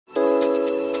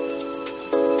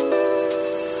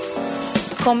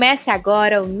Comece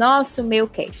agora o Nosso Meio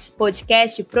Cast,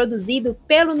 podcast produzido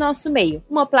pelo Nosso Meio,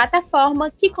 uma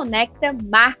plataforma que conecta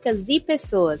marcas e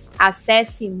pessoas.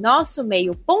 Acesse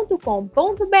nossomeio.com.br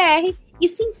e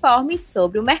se informe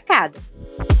sobre o mercado.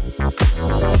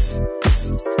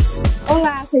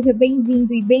 Olá, seja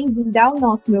bem-vindo e bem-vinda ao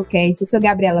Nosso Meio Cast. Eu sou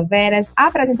Gabriela Veras,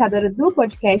 apresentadora do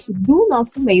podcast do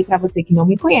Nosso Meio, para você que não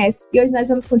me conhece. E hoje nós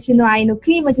vamos continuar aí no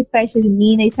clima de festa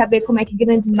junina e saber como é que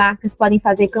grandes marcas podem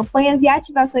fazer campanhas e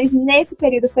ativações nesse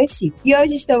período festivo. E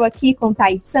hoje estou aqui com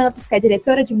Thaís Santos, que é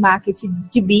diretora de marketing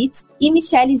de Beats, e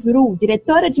Michelle Zru,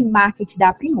 diretora de marketing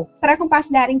da Primor, para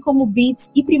compartilharem como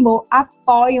Beats e Primor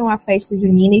apoiam a festa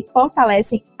junina e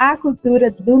fortalecem a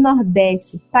cultura do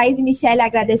Nordeste. Thaís e Michelle,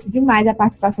 agradeço demais a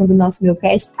participação do Nosso Meio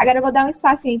Cast. Agora eu vou dar um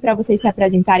espacinho para vocês se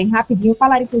apresentarem rapidinho,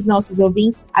 falarem com os nossos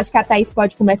ouvintes. Acho que a Thaís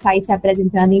pode começar aí se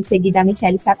apresentando e em seguida a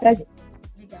Michelle se apresenta.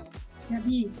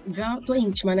 Gabi, já tô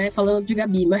íntima, né, falando de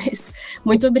Gabi, mas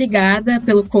muito obrigada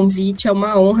pelo convite, é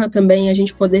uma honra também a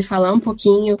gente poder falar um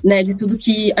pouquinho, né, de tudo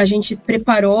que a gente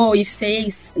preparou e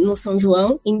fez no São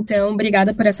João, então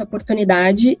obrigada por essa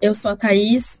oportunidade. Eu sou a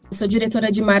Thaís, sou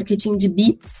diretora de marketing de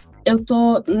Beats. Eu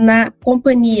tô na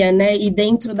companhia, né, e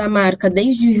dentro da marca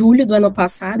desde julho do ano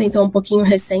passado, então é um pouquinho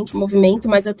recente o movimento,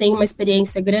 mas eu tenho uma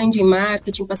experiência grande em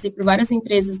marketing, passei por várias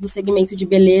empresas do segmento de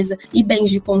beleza e bens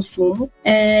de consumo.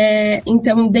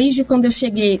 Então, desde quando eu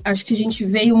cheguei, acho que a gente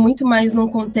veio muito mais num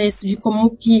contexto de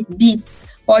como que Beats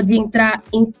pode entrar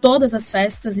em todas as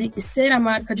festas e ser a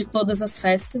marca de todas as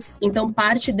festas. Então,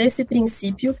 parte desse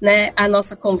princípio, né, a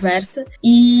nossa conversa.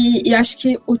 E acho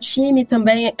que o time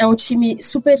também é um time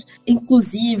super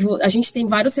inclusivo. A gente tem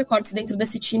vários recortes dentro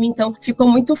desse time, então ficou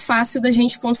muito fácil da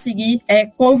gente conseguir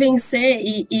convencer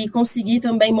e conseguir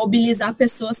também mobilizar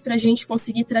pessoas para a gente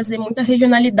conseguir trazer muita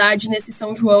regionalidade nesse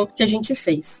São João que a gente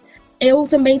fez. Eu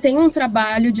também tenho um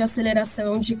trabalho de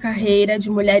aceleração de carreira de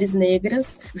mulheres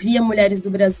negras via Mulheres do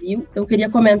Brasil. Então, eu queria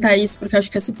comentar isso porque eu acho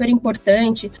que é super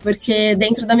importante, porque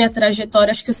dentro da minha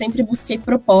trajetória, acho que eu sempre busquei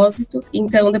propósito.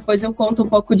 Então, depois eu conto um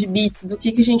pouco de Beats, do que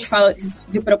a gente fala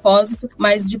de propósito,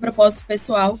 mas de propósito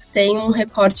pessoal. Tem um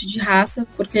recorte de raça,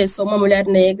 porque sou uma mulher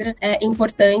negra, é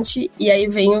importante, e aí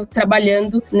venho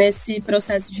trabalhando nesse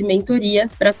processo de mentoria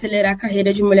para acelerar a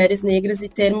carreira de mulheres negras e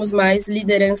termos mais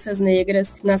lideranças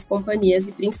negras nas companhias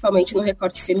e principalmente no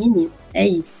recorte feminino. É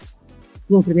isso.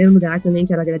 Bom, em primeiro lugar, também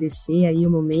quero agradecer aí o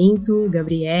momento,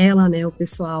 Gabriela, né, o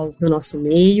pessoal do Nosso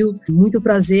Meio. Muito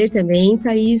prazer também,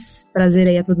 Thaís. Prazer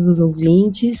aí a todos os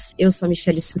ouvintes. Eu sou a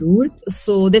Michelle Zru,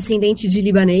 sou descendente de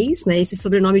libanês, né, esse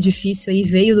sobrenome difícil aí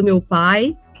veio do meu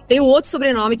pai. Tem um outro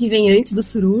sobrenome que vem antes do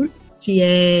Surur, que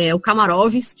é o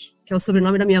Kamarovski, que é o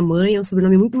sobrenome da minha mãe, é um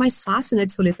sobrenome muito mais fácil, né,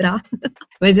 de soletrar,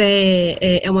 mas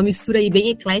é uma mistura aí bem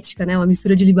eclética, né, uma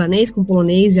mistura de libanês com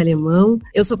polonês e alemão.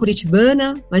 Eu sou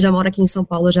curitibana, mas já moro aqui em São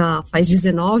Paulo já faz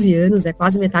 19 anos, é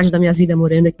quase metade da minha vida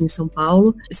morando aqui em São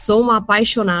Paulo. Sou uma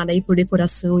apaixonada aí por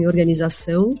decoração e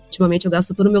organização. Ultimamente eu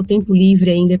gasto todo o meu tempo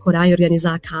livre aí em decorar e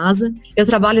organizar a casa. Eu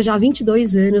trabalho já há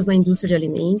 22 anos na indústria de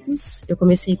alimentos. Eu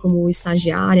comecei como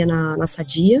estagiária na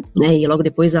Sadia, né, e logo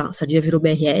depois a Sadia virou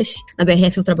BRF. Na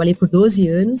BRF eu trabalhei por 12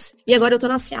 anos, e agora eu tô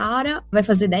na Seara, vai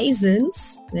fazer 10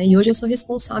 anos, né, e hoje eu sou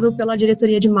responsável pela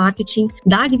diretoria de marketing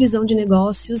da divisão de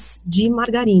negócios de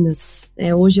margarinas.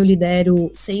 Hoje eu lidero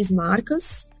 6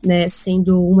 marcas, né,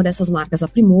 sendo uma dessas marcas a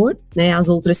Primor, né, as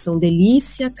outras são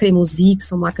Delícia, Cremosi, que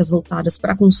são marcas voltadas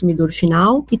para consumidor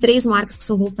final, e 3 marcas que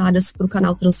são voltadas para o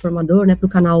canal transformador, né, para o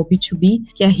canal B2B,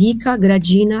 que é a Rica,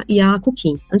 Gradina e a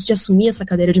Cooking. Antes de assumir essa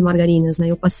cadeira de margarinas,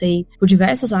 né, eu passei por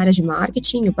diversas áreas de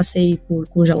marketing, eu passei por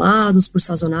congelados, por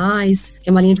sazonais, que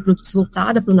é uma linha de produtos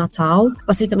voltada para o Natal,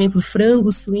 passei também por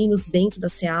frangos, suínos dentro da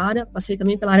Seara, passei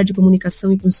também pela área de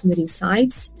comunicação e consumer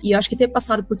insights, e eu acho que ter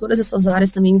passado por todas essas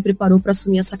áreas também me preparou para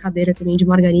assumir essa cadeira também de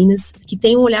margarinas, que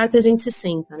tem um olhar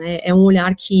 360, né? É um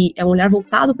olhar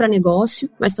voltado para negócio,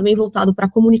 mas também voltado para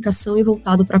comunicação e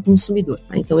voltado para consumidor.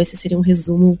 Tá? Então esse seria um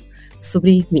resumo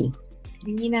sobre mim.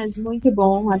 Meninas, muito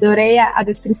bom. Adorei a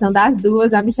descrição das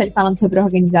duas. A Michelle falando sobre a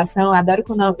organização. Adoro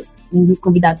quando um dos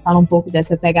convidados fala um pouco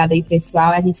dessa pegada aí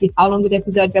pessoal. A gente, ao longo do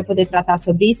episódio, vai poder tratar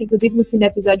sobre isso. Inclusive, no fim do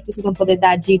episódio, vocês vão poder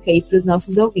dar dica aí para os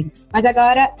nossos ouvintes. Mas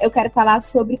agora, eu quero falar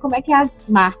sobre como é que as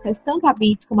marcas, tanto a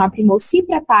Beats como a Primor, se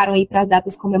preparam aí para as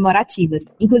datas comemorativas.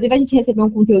 Inclusive, a gente recebeu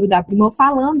um conteúdo da Primor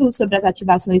falando sobre as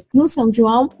ativações no São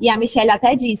João. E a Michelle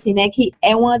até disse, né, que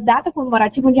é uma data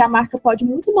comemorativa onde a marca pode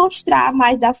muito mostrar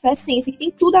mais da sua essência que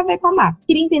tem tudo a ver com a marca.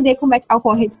 Queria entender como é que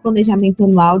ocorre esse planejamento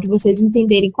anual, de vocês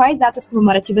entenderem quais datas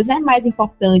comemorativas é mais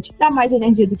importante, dar mais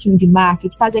energia do time de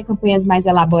marketing, fazer campanhas mais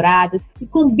elaboradas, que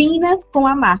combina com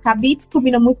a marca. A Beats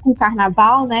combina muito com o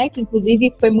carnaval, né, que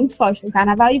inclusive foi muito forte no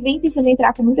carnaval e vem tentando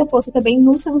entrar com muita força também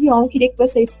no São João. Queria que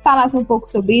vocês falassem um pouco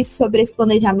sobre isso, sobre esse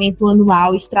planejamento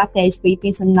anual estratégico e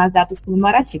pensando nas datas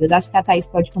comemorativas. Acho que a Thaís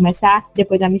pode começar,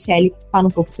 depois a Michelle fala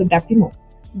um pouco sobre a Primor.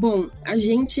 Bom, a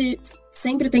gente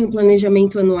sempre tem um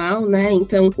planejamento anual, né?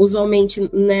 Então, usualmente,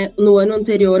 né, no ano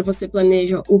anterior você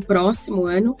planeja o próximo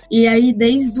ano. E aí,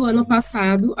 desde o ano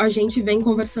passado, a gente vem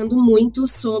conversando muito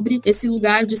sobre esse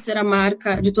lugar de ser a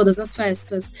marca de todas as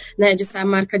festas, né? De ser a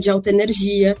marca de alta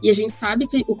energia. E a gente sabe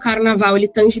que o carnaval, ele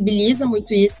tangibiliza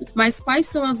muito isso. Mas quais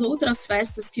são as outras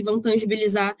festas que vão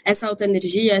tangibilizar essa alta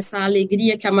energia, essa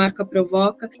alegria que a marca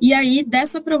provoca? E aí,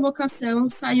 dessa provocação,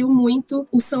 saiu muito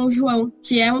o São João,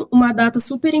 que é uma data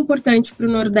super importante para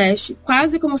o Nordeste,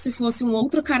 quase como se fosse um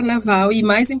outro carnaval e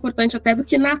mais importante até do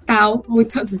que Natal,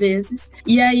 muitas vezes.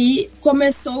 E aí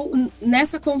começou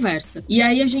nessa conversa. E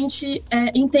aí a gente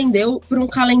entendeu por um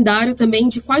calendário também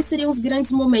de quais seriam os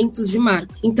grandes momentos de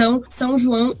marca. Então, São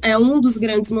João é um dos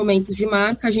grandes momentos de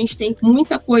marca. A gente tem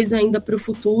muita coisa ainda para o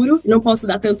futuro. Não posso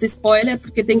dar tanto spoiler,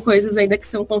 porque tem coisas ainda que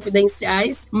são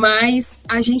confidenciais, mas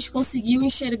a gente conseguiu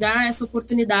enxergar essa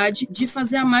oportunidade de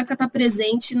fazer a marca estar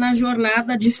presente na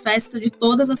jornada de festa de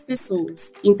todas as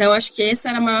pessoas. Então, acho que essa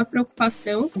era a maior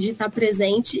preocupação, de estar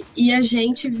presente, e a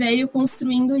gente veio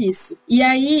construindo isso. E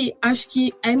aí, acho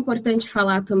que é importante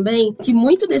falar também que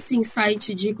muito desse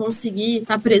insight de conseguir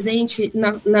estar presente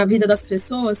na vida das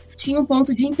pessoas tinha um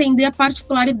ponto de entender a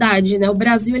particularidade, né? O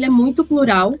Brasil, ele é muito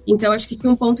plural, então acho que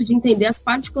tinha um ponto de entender as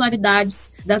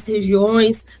particularidades das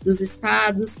regiões, dos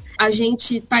estados. A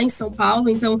gente está em São Paulo,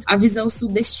 então a visão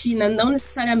sudestina não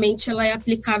necessariamente ela é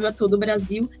aplicável a todo o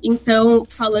Brasil. Então,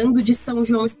 falando de São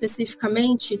João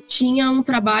especificamente, tinha um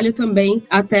trabalho também,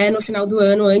 até no final do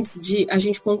ano, antes de a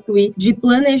gente concluir, de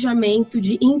planejamento,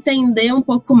 de entender um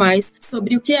pouco mais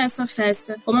sobre o que é essa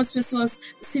festa, como as pessoas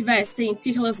se vestem, o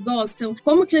que elas gostam,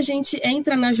 como que a gente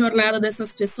entra na jornada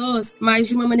dessas pessoas, mas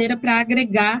de uma maneira para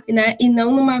agregar, né, e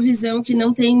não numa visão que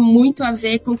não tem muito a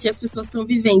ver com o que as pessoas estão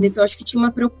vivendo. Então, acho que tinha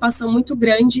uma preocupação muito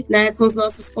grande, né, com os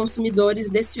nossos consumidores,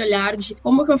 desse olhar de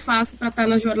como que eu faço para estar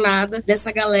na jornada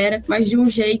dessa galera, mas de um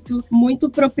jeito muito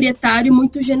proprietário e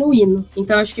muito genuíno.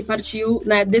 Então, acho que partiu,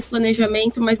 né, desse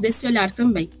planejamento, mas desse olhar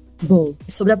também. Bom,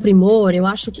 sobre a Primor, eu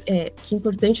acho que é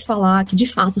importante falar que, de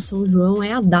fato, São João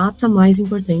é a data mais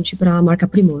importante para a marca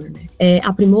Primor, né?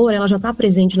 A Primor, ela já está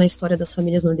presente na história das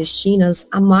famílias nordestinas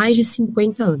há mais de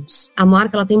 50 anos. A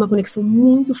marca, ela tem uma conexão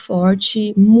muito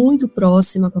forte, muito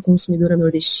próxima com a consumidora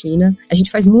nordestina. A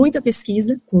gente faz muita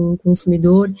pesquisa com o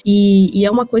consumidor e é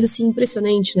uma coisa, assim,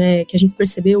 impressionante, né? Que a gente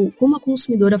percebeu como a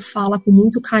consumidora fala com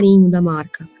muito carinho da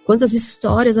marca. Quantas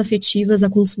histórias afetivas a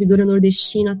consumidora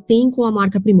nordestina tem com a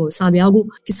marca Primor, sabe? Algo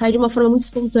que sai de uma forma muito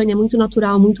espontânea, muito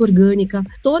natural, muito orgânica.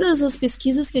 Todas as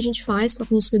pesquisas que a gente faz com a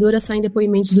consumidora saem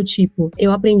depoimentos do tipo: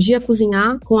 eu aprendi a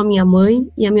cozinhar com a minha mãe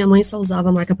e a minha mãe só usava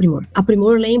a marca Primor. A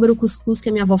Primor lembra o cuscuz que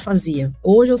a minha avó fazia.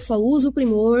 Hoje eu só uso o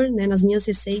Primor, né, nas minhas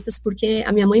receitas porque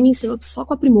a minha mãe me ensinou que só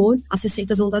com a Primor as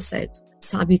receitas vão dar certo.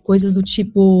 Sabe, coisas do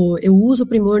tipo, eu uso o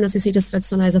Primor nas receitas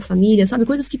tradicionais da família, sabe,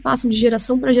 coisas que passam de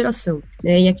geração para geração,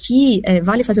 né, e aqui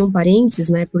vale fazer um parênteses,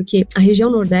 né, porque a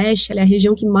região Nordeste, ela é a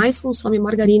região que mais consome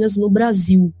margarinas no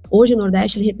Brasil. Hoje o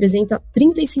Nordeste, ele representa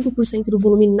 35% do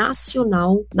volume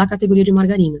nacional da categoria de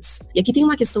margarinas. E aqui tem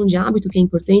uma questão de hábito que é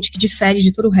importante, que difere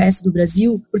de todo o resto do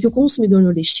Brasil, porque o consumidor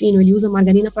nordestino, ele usa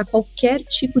margarina para qualquer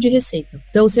tipo de receita.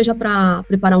 Então, seja para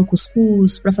preparar um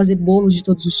cuscuz, para fazer bolos de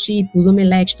todos os tipos,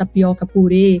 omelete, tapioca,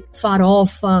 purê,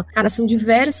 farofa. Cara, são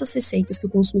diversas receitas que o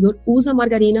consumidor usa a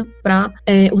margarina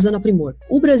usando a Primor.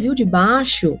 O Brasil de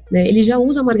baixo, né, ele já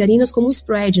usa margarinas como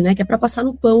spread, né, que é para passar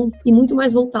no pão e muito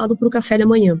mais voltado para o café da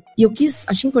manhã. E eu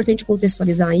achei importante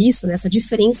contextualizar isso, né, essa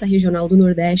diferença regional do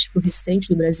Nordeste para o restante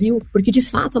do Brasil, porque de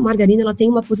fato a margarina ela tem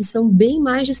uma posição bem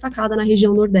mais destacada na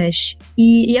região Nordeste.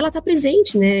 E ela está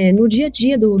presente, né, no dia a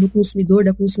dia do consumidor,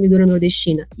 da consumidora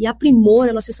nordestina. E a Primor,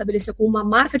 ela se estabeleceu como uma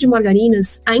marca de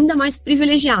margarinas ainda mais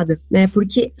privilegiada, né?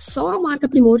 Porque só a marca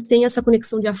Primor tem essa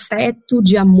conexão de afeto,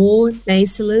 de amor, né?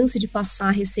 Esse lance de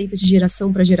passar receitas de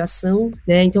geração para geração,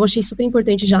 né? Então, eu achei super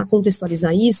importante já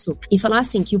contextualizar isso e falar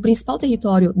assim que o principal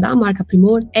território trabalho da marca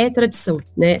Primor é tradição,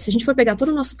 né? Se a gente for pegar todo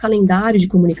o nosso calendário de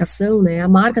comunicação, né, a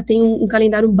marca tem um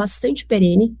calendário bastante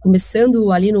perene,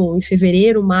 começando ali em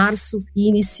fevereiro, março e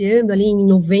iniciando ali em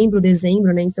novembro,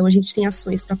 dezembro, né? Então a gente tem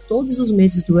ações para todos os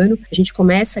meses do ano. A gente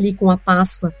começa ali com a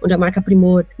Páscoa, onde a marca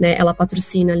Primor, né, ela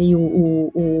patrocina ali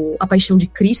a Paixão de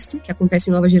Cristo, que acontece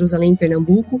em Nova Jerusalém, em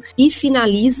Pernambuco, e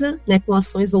finaliza, né, com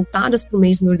ações voltadas para o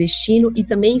mês nordestino e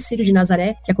também em Círio de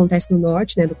Nazaré, que acontece no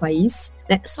norte, né, do país.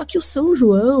 Só que o São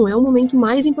João é o momento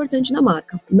mais importante da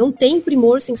marca. Não tem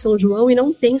Primor sem São João e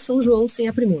não tem São João sem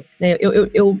a Primor.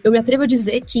 Eu me atrevo a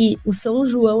dizer que o São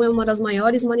João é uma das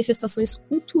maiores manifestações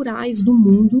culturais do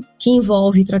mundo, que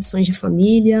envolve tradições de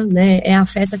família, né? É a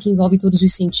festa que envolve todos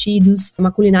os sentidos,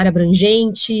 uma culinária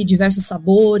abrangente, diversos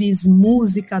sabores,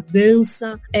 música,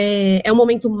 dança. É um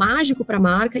momento mágico para a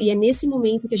marca e é nesse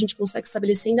momento que a gente consegue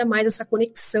estabelecer ainda mais essa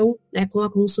conexão, né, com a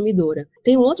consumidora.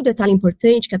 Tem um outro detalhe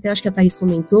importante, que até acho que a Thaís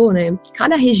comentou, né, que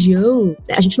cada região,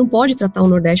 a gente não pode tratar o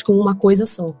Nordeste como uma coisa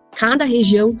só. Cada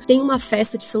região tem uma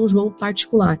festa de São João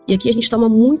particular. E aqui a gente toma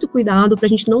muito cuidado para a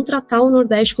gente não tratar o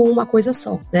Nordeste como uma coisa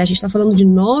só, né? A gente está falando de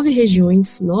 9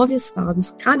 regiões, 9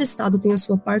 estados. Cada estado tem a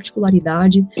sua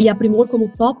particularidade. E a Primor como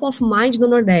top of mind do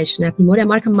Nordeste, né? A Primor é a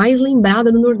marca mais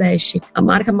lembrada do Nordeste. A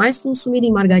marca mais consumida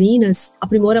em margarinas. A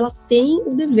Primor, ela tem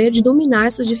o dever de dominar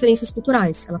essas diferenças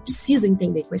culturais. Ela precisa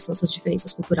entender quais são essas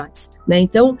diferenças culturais, né?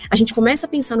 Então, a gente começa a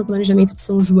pensar no planejamento de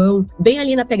São João, bem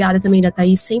ali na pegada também da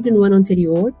Thaís, sempre no ano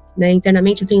anterior. Né,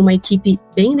 internamente eu tenho uma equipe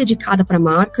bem dedicada para a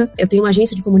marca, eu tenho uma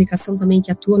agência de comunicação também que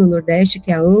atua no Nordeste,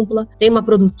 que é a Ampla, tem uma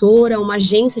produtora, uma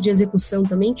agência de execução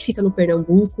também que fica no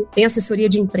Pernambuco, tem assessoria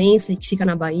de imprensa que fica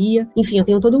na Bahia, enfim, eu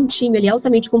tenho todo um time ali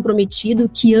altamente comprometido,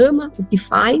 que ama o que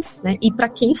faz, né, e para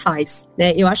quem faz,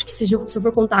 né? Eu acho que se eu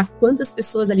for contar quantas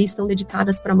pessoas ali estão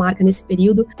dedicadas para a marca nesse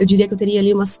período, eu diria que eu teria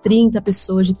ali umas 30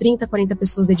 pessoas, de 30 a 40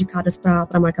 pessoas dedicadas para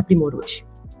a marca Primor hoje.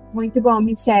 Muito bom,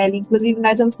 Michele. Inclusive,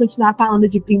 nós vamos continuar falando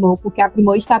de Primor, porque a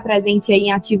Primor está presente aí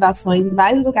em ativações em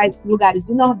vários lugares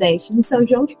do Nordeste, no São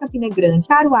João de Campina Grande,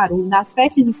 Caruaru, nas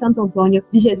festas de Santo Antônio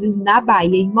de Jesus na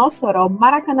Bahia, em Mossoró,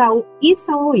 Maracanaú e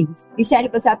São Luís. Michele,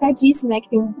 você até disse, né, que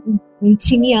tem um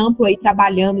time amplo aí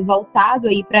trabalhando, voltado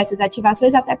aí para essas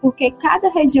ativações, até porque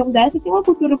cada região dessa tem uma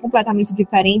cultura completamente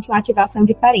diferente, uma ativação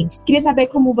diferente. Queria saber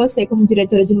como você, como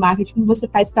diretora de marketing, como você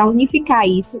faz para unificar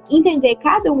isso, entender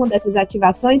cada uma dessas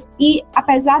ativações e,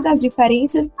 apesar das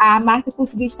diferenças, a marca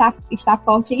conseguiu estar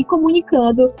forte e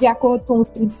comunicando de acordo com os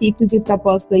princípios e o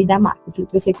propósito aí da marca. Queria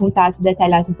que você contasse,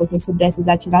 detalhasse um pouquinho sobre essas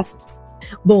ativações.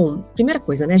 Bom, primeira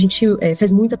coisa, né, a gente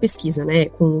fez muita pesquisa, né,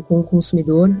 com o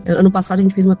consumidor. Ano passado a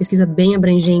gente fez uma pesquisa bem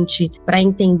abrangente para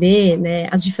entender, né,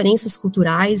 as diferenças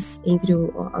culturais entre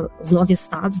os 9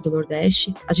 estados do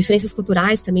Nordeste, as diferenças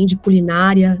culturais também de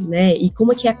culinária, né, e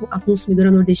como é que a consumidora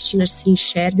nordestina se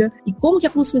enxerga e como que a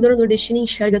consumidora nordestina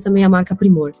enxerga também a marca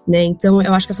Primor, né. Então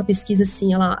eu acho que essa pesquisa,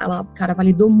 assim, ela cara,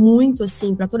 validou muito,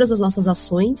 assim, para todas as nossas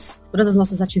ações, todas as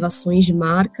nossas ativações de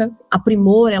marca. A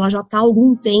Primor, ela já está há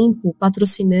algum tempo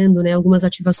patrocinando, né, algumas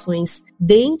ativações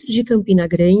dentro de Campina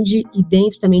Grande e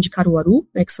dentro também de Caruaru,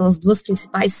 né, que são as duas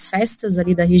principais festas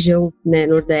ali da região, né,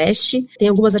 Nordeste. Tem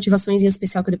algumas ativações em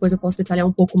especial que depois eu posso detalhar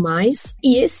um pouco mais.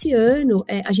 E esse ano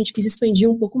a gente quis expandir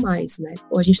um pouco mais, né?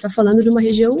 A gente está falando de uma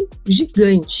região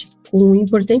gigante, com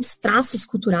importantes traços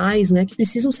culturais, né, que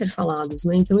precisam ser falados,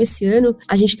 né? Então, esse ano,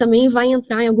 a gente também vai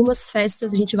entrar em algumas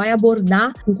festas, a gente vai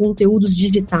abordar com conteúdos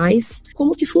digitais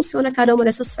como que funciona cada uma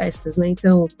dessas festas, né?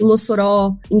 Então, em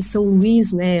Mossoró, em São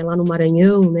Luís, né, lá no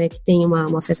Maranhão, né, que tem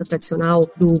uma festa tradicional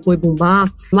do Boi Bumbá,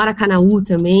 Maracanaú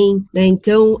também, né?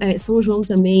 Então, São João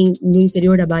também no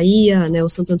interior da Bahia, né, o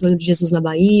Santo Antônio de Jesus na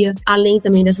Bahia, além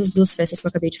também dessas duas festas que eu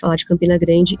acabei de falar, de Campina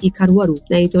Grande e Caruaru,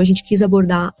 né? Então, a gente quis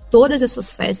abordar todas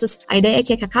essas festas. A ideia é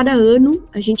que a cada ano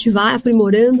a gente vai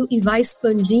aprimorando e vai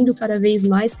expandindo cada vez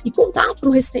mais e contar para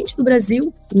o restante do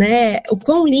Brasil, né, o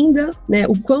quão linda, né,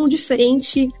 o quão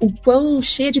diferente, o quão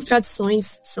cheia de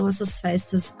tradições são essas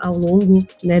festas ao longo,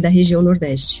 né, da região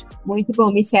Nordeste. Muito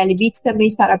bom, Michele. Bits também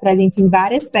estará presente em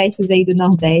várias festas aí do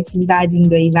Nordeste,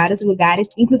 invadindo aí vários lugares.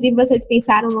 Inclusive, vocês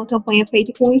pensaram numa campanha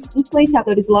feita com os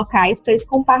influenciadores locais para eles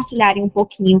compartilharem um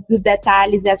pouquinho dos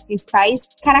detalhes e as principais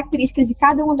características de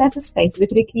cada uma dessas festas. Eu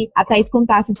queria que a Thaís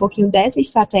contasse um pouquinho dessa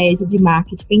estratégia de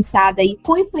marketing pensada aí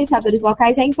com influenciadores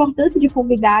locais e a importância de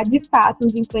convidar, de fato,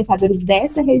 os influenciadores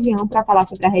dessa região para falar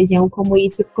sobre a região, como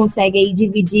isso consegue aí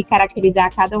dividir e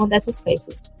caracterizar cada uma dessas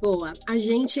festas. Boa.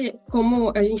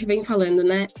 Como a gente vem falando,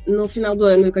 né, no final do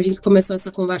ano que a gente começou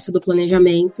essa conversa do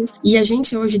planejamento, e a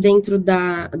gente hoje dentro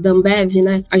da Ambev,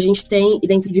 né, a gente tem, e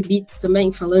dentro de Bits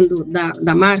também, falando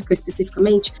da marca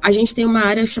especificamente, a gente tem uma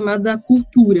área chamada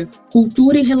cultura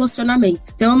e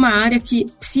relacionamento. Então é uma área que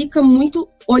fica muito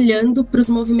olhando para os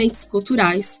movimentos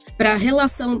culturais, para a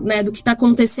relação, né, do que está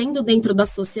acontecendo dentro da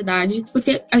sociedade,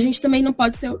 porque a gente também não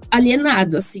pode ser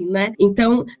alienado, assim, né?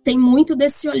 Então, tem muito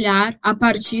desse olhar a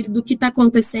partir do que está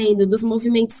acontecendo, dos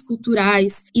movimentos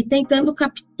culturais, e tentando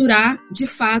capturar, de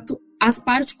fato, as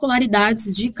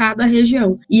particularidades de cada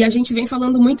região. E a gente vem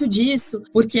falando muito disso,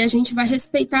 porque a gente vai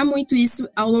respeitar muito isso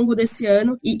ao longo desse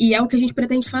ano, e é o que a gente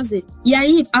pretende fazer. E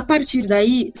aí, a partir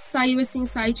daí, saiu esse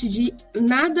insight de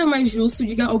nada mais justo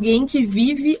de alguém que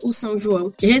vive o São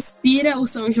João, que respira o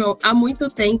São João há muito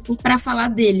tempo, para falar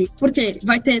dele. Porque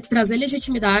vai trazer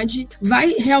legitimidade, vai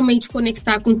realmente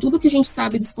conectar com tudo que a gente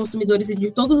sabe dos consumidores e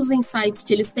de todos os insights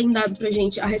que eles têm dado pra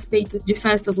gente a respeito de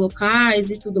festas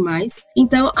locais e tudo mais.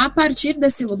 Então, a partir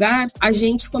desse lugar, a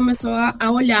gente começou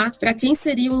a olhar para quem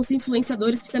seriam os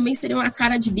influenciadores que também seriam a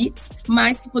cara de Beats,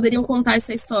 mas que poderiam contar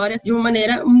essa história de uma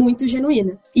maneira muito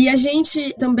genuína. E a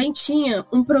gente também tinha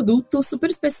um produto super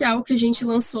especial que a gente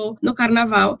lançou no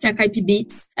Carnaval, que é a Caipi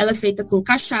Beats. Ela é feita com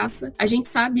cachaça. A gente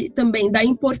sabe também da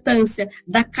importância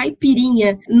da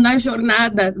caipirinha na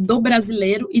jornada do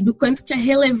brasileiro e do quanto que é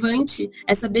relevante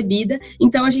essa bebida.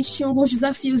 Então, a gente tinha alguns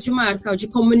desafios de marca, de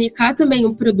comunicar também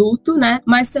o produto, né?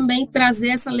 Mas também trazer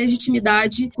essa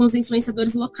legitimidade com os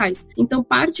influenciadores locais. Então,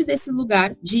 parte desse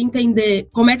lugar de entender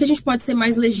como é que a gente pode ser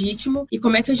mais legítimo e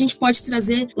como é que a gente pode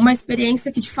trazer uma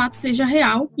experiência que de fato seja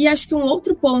real. E acho que um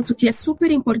outro ponto que é super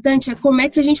importante é como é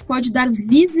que a gente pode dar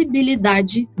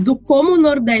visibilidade do como o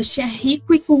Nordeste é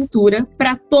rico em cultura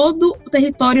para todo o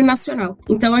território nacional.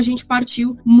 Então, a gente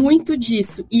partiu muito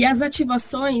disso. E as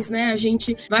ativações, né, a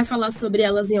gente vai falar sobre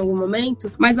elas em algum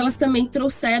momento, mas elas também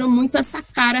trouxeram muito essa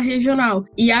cara regional.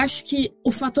 E acho que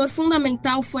o fator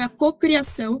fundamental foi a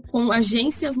cocriação com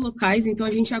agências locais. Então, a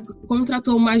gente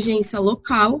contratou uma agência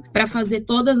local para fazer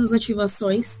todas as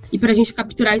ativações e para a gente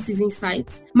capturar esses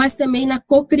insights, mas também na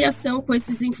cocriação com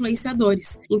esses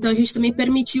influenciadores. Então, a gente também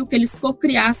permitiu que eles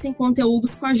cocriassem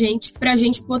conteúdos com a gente para a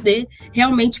gente poder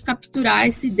realmente capturar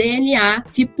esse DNA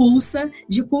que pulsa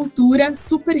de cultura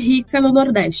super rica no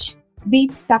Nordeste.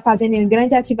 Beats está fazendo uma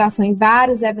grande ativação em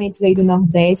vários eventos aí do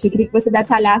Nordeste. Eu queria que você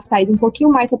detalhasse, Thaís, um pouquinho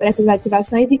mais sobre essas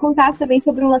ativações e contasse também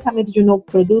sobre o lançamento de um novo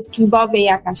produto que envolve aí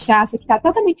a cachaça, que está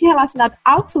totalmente relacionado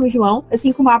ao São João,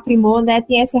 assim como a Primor, né,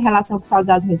 tem essa relação por causa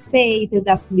das receitas,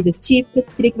 das comidas típicas.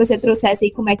 Eu queria que você trouxesse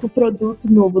aí como é que o produto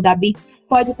novo da Beats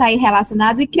pode estar aí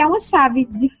relacionado e criar uma chave,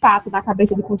 de fato, na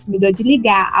cabeça do consumidor de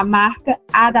ligar a marca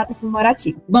à data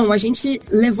comemorativa. Bom, a gente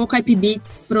levou Caipi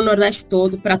Beats para o Nordeste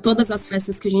todo, para todas as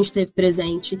festas que a gente teve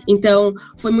presente. Então,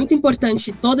 foi muito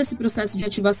importante todo esse processo de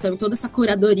ativação, toda essa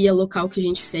curadoria local que a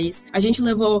gente fez. A gente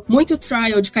levou muito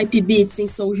trial de Caipi Beats em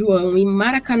São João, em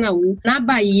Maracanaú, na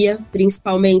Bahia,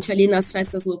 principalmente ali nas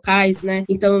festas locais, né?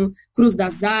 Então, Cruz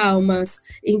das Almas.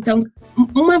 Então,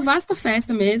 uma vasta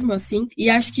festa mesmo, assim. E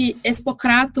acho que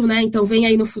Expocrato, né? Então, vem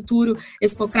aí no futuro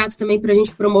Expocrato também pra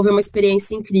gente promover uma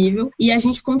experiência incrível. E a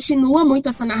gente continua muito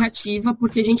essa narrativa,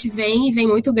 porque a gente vem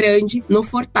muito grande no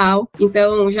Fortal.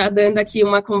 Então, já dando aqui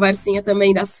uma conversinha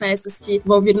também das festas que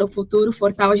vão vir no futuro,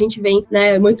 Fortal a gente vem,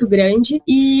 né, muito grande.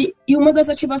 E uma das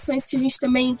ativações que a gente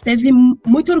também teve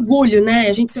muito orgulho, né?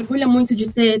 A gente se orgulha muito de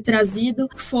ter trazido,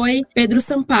 foi Pedro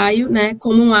Sampaio, né?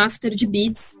 Como um after de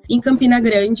Beats em Campina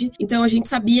Grande. Então, a gente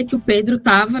sabia que o Pedro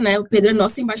tava, né? O Pedro é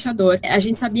nosso embaixador. A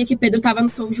gente sabia que Pedro tava no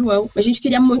São João. A gente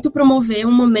queria muito promover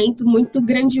um momento muito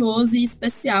grandioso e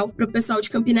especial pro pessoal de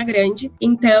Campina Grande.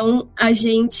 Então, a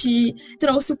gente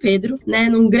trouxe o Pedro, né?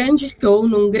 Num grande show,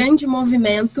 num grande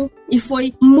movimento. E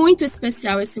foi muito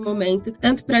especial esse momento,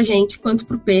 tanto pra gente quanto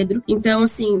pro Pedro. Então,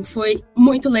 assim, foi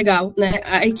muito legal, né?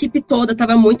 A equipe toda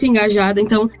tava muito engajada.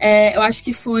 Então, eu acho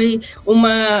que foi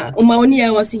uma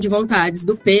união, assim, de vontades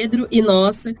do Pedro e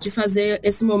nossa, de fazer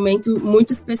esse momento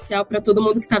muito especial para todo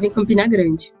mundo que estava em Campina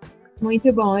Grande.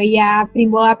 Muito bom. E a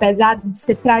Primor, apesar de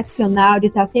ser tradicional, de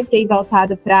estar sempre aí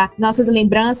voltado para nossas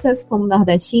lembranças como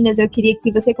nordestinas, eu queria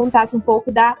que você contasse um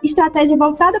pouco da estratégia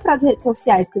voltada para as redes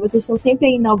sociais, porque vocês estão sempre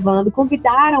aí inovando.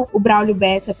 Convidaram o Braulio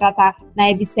Bessa para estar na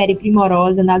websérie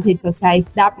Primorosa nas redes sociais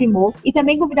da Primor e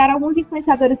também convidaram alguns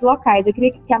influenciadores locais. Eu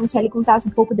queria que a Michelle contasse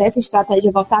um pouco dessa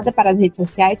estratégia voltada para as redes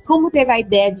sociais, como teve a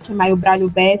ideia de chamar o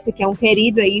Braulio Bessa, que é um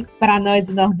querido aí para nós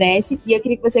do Nordeste, e eu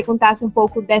queria que você contasse um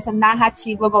pouco dessa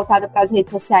narrativa voltada para as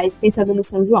redes sociais, pensando no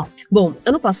São João. Bom,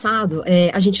 ano passado,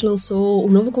 a gente lançou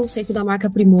o novo conceito da marca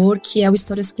Primor, que é o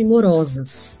Histórias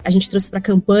Primorosas. A gente trouxe para a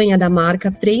campanha da marca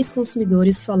 3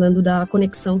 consumidores falando da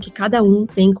conexão que cada um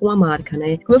tem com a marca,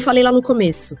 né? Como eu falei lá no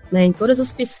começo, né? Em todas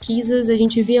as pesquisas, a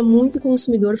gente via muito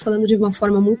consumidor falando de uma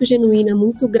forma muito genuína,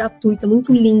 muito gratuita,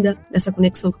 muito linda dessa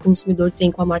conexão que o consumidor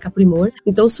tem com a marca Primor.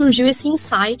 Então surgiu esse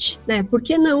insight, né? Por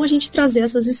que não a gente trazer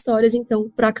essas histórias, então,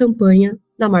 para a campanha,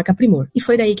 da marca Primor. E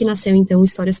foi daí que nasceu, então,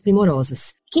 Histórias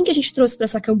Primorosas. Quem que a gente trouxe para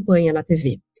essa campanha na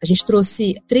TV? A gente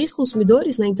trouxe 3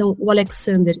 consumidores, né? Então, o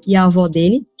Alexander e a avó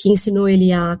dele, que ensinou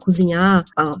ele a cozinhar,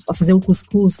 a fazer um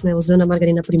cuscuz, né? Usando a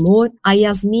margarina Primor. A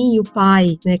Yasmin e o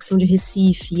pai, né? Que são de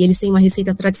Recife, e eles têm uma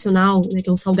receita tradicional, né? Que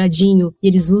é um salgadinho, e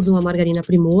eles usam a margarina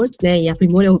Primor, né? E a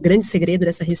Primor é o grande segredo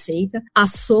dessa receita. A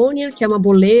Sônia, que é uma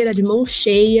boleira de mão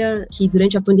cheia, que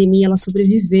durante a pandemia ela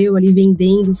sobreviveu ali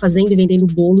fazendo e vendendo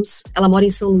bolos. Ela mora em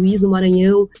São Luís, no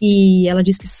Maranhão, e ela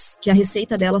diz que a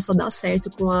receita dela só dá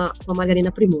certo com a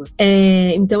margarina Primor.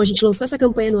 Então a gente lançou essa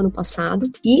campanha no ano passado,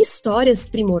 e Histórias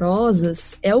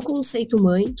Primorosas é o conceito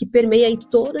mãe que permeia aí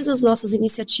todas as nossas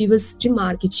iniciativas de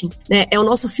marketing, né? É o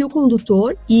nosso fio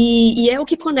condutor e é o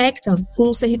que conecta com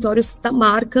os territórios da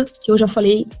marca, que eu já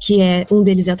falei que um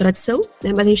deles é a tradição,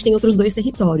 né? Mas a gente tem outros 2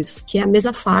 territórios, que é a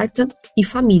mesa farta e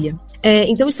família.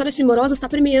 Então, Histórias Primorosas está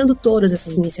permeando todas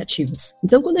essas iniciativas.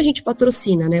 Então, quando a gente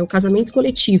patrocina, né, o casamento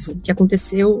coletivo, que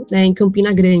aconteceu, né, em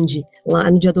Campina Grande,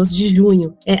 lá no dia 12 de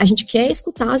junho, a gente quer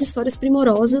escutar as histórias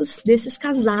primorosas desses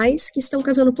casais que estão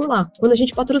casando por lá. Quando a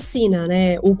gente patrocina,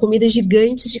 né, o Comidas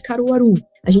Gigantes de Caruaru,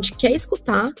 a gente quer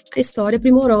escutar a história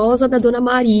primorosa da Dona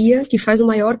Maria, que faz o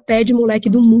maior pé de moleque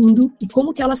do mundo, e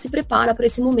como que ela se prepara para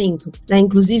esse momento, né?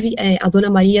 Inclusive, a Dona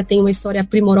Maria tem uma história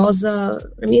primorosa,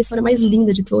 para mim a história mais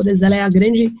linda de todas. Ela é a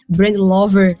grande brand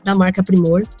lover da marca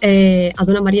Primor. A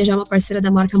Dona Maria já é uma parceira da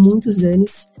marca há muitos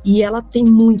anos, e ela tem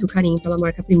muito carinho pela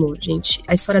marca Primor, gente.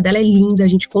 A história dela é linda, a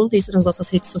gente conta isso nas nossas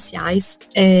redes sociais.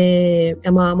 É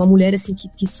uma mulher, assim,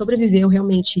 que sobreviveu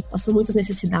realmente, passou muitas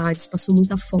necessidades, passou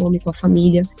muita fome com a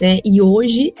família, né? E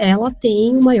hoje ela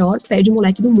tem o maior pé de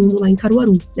moleque do mundo lá em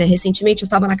Caruaru, né? Recentemente eu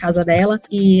tava na casa dela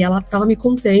e ela tava me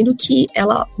contando que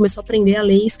ela começou a aprender a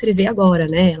ler e escrever agora,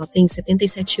 né? Ela tem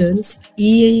 77 anos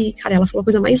e, cara, ela falou a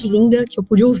coisa mais linda que eu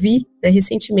pude ouvir, né,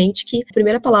 recentemente, que a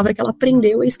primeira palavra que ela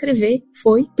aprendeu a escrever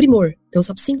foi primor. Então,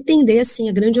 só pra você entender, assim,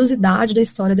 a grandiosidade da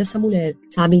história dessa mulher,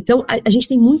 sabe? Então, a gente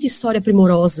tem muita história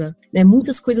primorosa, né?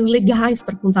 Muitas coisas legais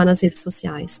para contar nas redes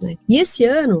sociais, né? E esse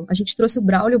ano, a gente trouxe o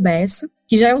Braulio Bessa,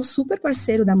 que já é um super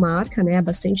parceiro da marca, né? Há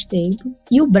bastante tempo.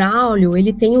 E o Braulio,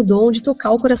 ele tem o dom de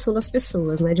tocar o coração das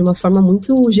pessoas, né? De uma forma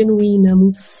muito genuína,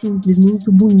 muito simples, muito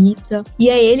bonita. E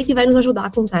é ele que vai nos ajudar a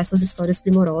contar essas histórias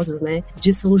primorosas, né?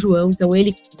 De São João. Então,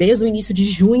 ele, desde o início de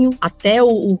junho até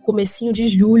o comecinho de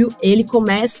julho, ele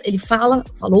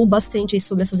falou bastante aí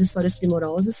sobre essas histórias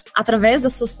primorosas, através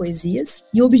das suas poesias,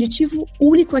 e o objetivo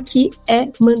único aqui é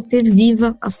manter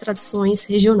viva as tradições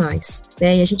regionais,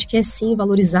 né? E a gente quer sim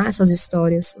valorizar essas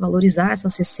histórias, valorizar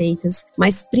essas receitas,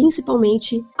 mas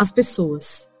principalmente as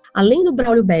pessoas. Além do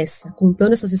Braulio Bessa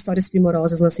contando essas histórias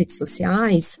primorosas nas redes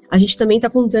sociais, a gente também está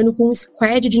contando com um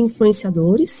squad de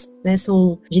influenciadores, né?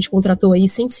 A gente contratou aí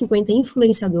 150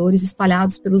 influenciadores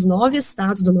espalhados pelos 9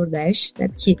 estados do Nordeste, né?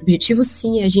 Porque o objetivo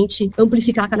sim é a gente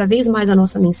amplificar cada vez mais a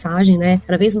nossa mensagem, né?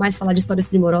 Cada vez mais falar de histórias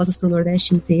primorosas para o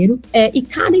Nordeste inteiro. E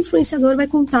cada influenciador vai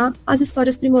contar as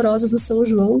histórias primorosas do São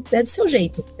João, né? Do seu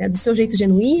jeito, né? Do seu jeito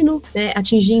genuíno, né?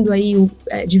 Atingindo aí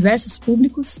diversos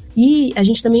públicos. E a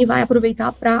gente também vai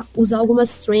aproveitar para usar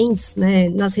algumas trends, né,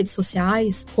 nas redes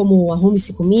sociais, como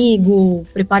Arrume-se Comigo,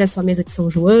 Prepare a Sua Mesa de São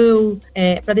João,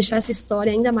 para deixar essa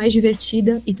história ainda mais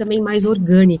divertida e também mais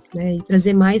orgânica, né, e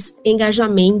trazer mais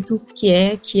engajamento, que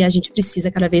a gente precisa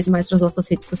cada vez mais para as nossas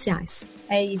redes sociais.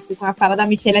 É isso, com a fala da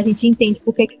Michelle a gente entende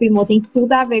porque que Primor tem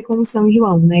tudo a ver com o São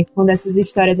João, né? Quando essas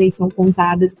histórias aí são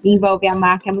contadas e envolve a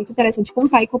marca, é muito interessante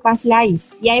contar e compartilhar isso.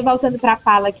 E aí, voltando para a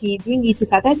fala aqui do início,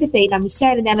 que eu até citei da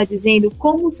Michelle, né, ela dizendo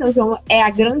como o São João é a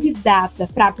grande data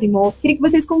para a Primor. Queria que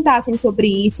vocês contassem sobre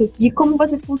isso, de como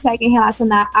vocês conseguem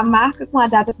relacionar a marca com a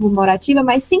data comemorativa,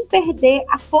 mas sem perder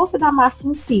a força da marca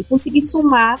em si. Conseguir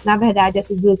somar, na verdade,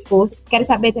 essas duas forças. Quero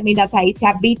saber também da Thaís se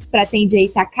a Beats pretende aí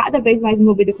estar cada vez mais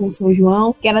envolvida com o São João,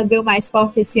 que ela veio mais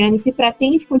forte esse ano e se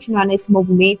pretende continuar nesse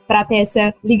movimento para ter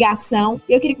essa ligação.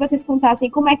 Eu queria que vocês contassem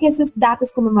como é que essas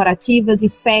datas comemorativas e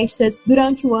festas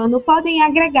durante o ano podem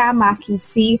agregar a marca em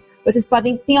si. Vocês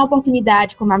podem ter a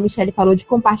oportunidade, como a Michelle falou, de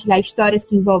compartilhar histórias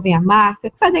que envolvem a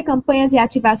marca, fazer campanhas e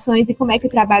ativações, e como é que o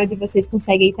trabalho de vocês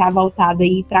consegue estar voltado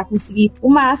aí para conseguir o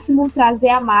máximo trazer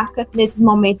a marca nesses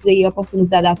momentos aí oportunos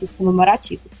das datas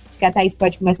comemorativas. Que a Thaís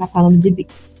pode começar falando de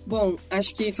Beats. Bom,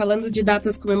 acho que falando de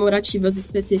datas comemorativas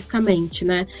especificamente,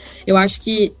 né? Eu acho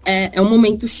que é um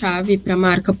momento chave para a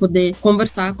marca poder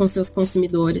conversar com seus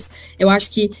consumidores. Eu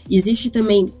acho que existe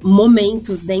também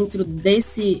momentos dentro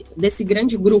desse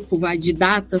grande grupo de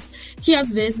datas que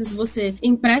às vezes você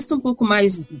empresta um pouco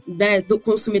mais, né, do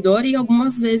consumidor e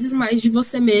algumas vezes mais de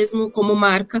você mesmo como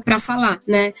marca para falar,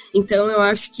 né? Então eu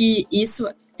acho que isso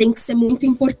tem que ser muito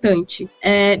importante.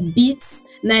 Beats,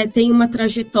 né, tem uma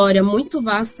trajetória muito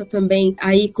vasta também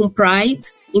aí com Pride.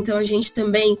 Então a gente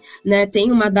também, né,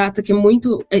 tem uma data que é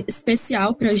muito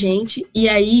especial pra gente, e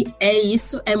aí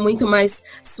é muito mais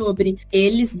sobre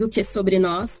eles do que sobre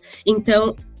nós.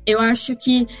 Então eu acho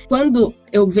que quando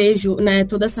eu vejo, né,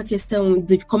 toda essa questão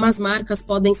de como as marcas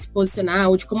podem se posicionar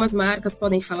ou de como as marcas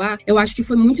podem falar, eu acho que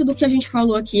foi muito do que a gente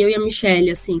falou aqui, eu e a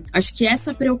Michelle, assim. Acho que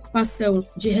essa preocupação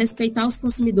de respeitar os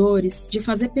consumidores, de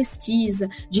fazer pesquisa,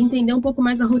 de entender um pouco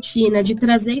mais a rotina, de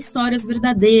trazer histórias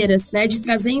verdadeiras, né, de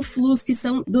trazer influs que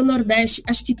são do Nordeste,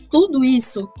 acho que tudo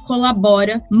isso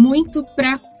colabora muito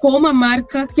para como a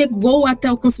marca chegou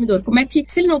até o consumidor. Como é que,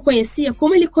 se ele não conhecia,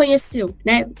 como ele conheceu,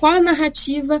 né? Qual a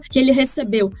narrativa que ele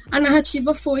recebeu? A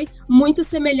narrativa foi muito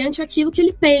semelhante àquilo que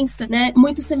ele pensa, né?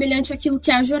 Muito semelhante àquilo que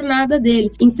é a jornada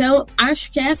dele. Então,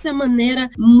 acho que essa é a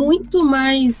maneira muito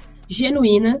mais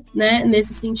genuína, né,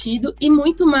 nesse sentido, e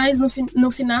muito mais, no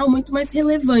final, muito mais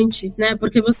relevante, né,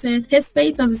 porque você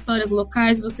respeita as histórias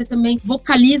locais, você também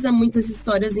vocaliza muitas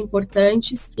histórias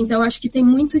importantes, então acho que tem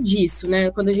muito disso,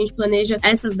 né, quando a gente planeja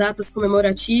essas datas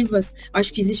comemorativas,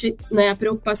 acho que existe, né, a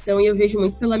preocupação, e eu vejo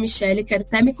muito pela Michelle, quero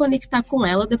até me conectar com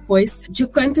ela depois, de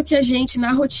quanto que a gente,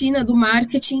 na rotina do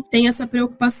marketing, tem essa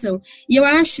preocupação. E eu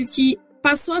acho que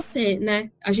passou a ser,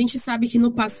 né? A gente sabe que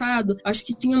no passado, acho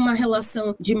que tinha uma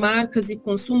relação de marcas e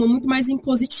consumo muito mais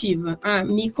impositiva.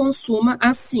 Me consuma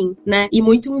assim, né? E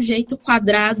muito um jeito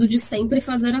quadrado de sempre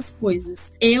fazer as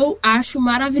coisas. Eu acho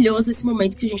maravilhoso esse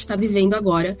momento que a gente tá vivendo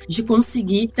agora, de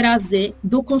conseguir trazer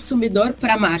do consumidor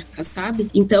para a marca, sabe?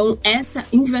 Então, essa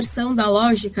inversão da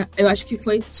lógica, eu acho que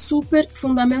foi super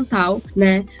fundamental,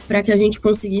 né? Para que a gente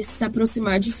conseguisse se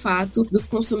aproximar de fato dos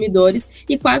consumidores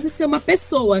e quase ser uma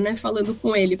pessoa, né? Falando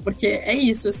com ele, porque é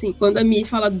isso, assim, quando a Mi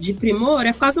fala de Primor,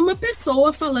 é quase uma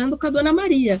pessoa falando com a Dona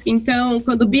Maria. Então,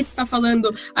 quando o Beats está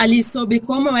falando ali sobre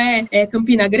como é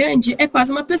Campina Grande, é quase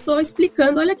uma pessoa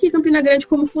explicando, olha aqui Campina Grande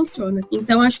como funciona.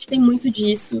 Então, acho que tem muito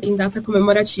disso em data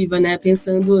comemorativa, né?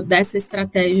 Pensando dessa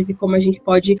estratégia de como a gente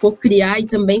pode co-criar e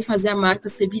também fazer a marca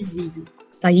ser visível.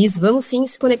 Thaís, vamos sim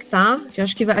se conectar, que eu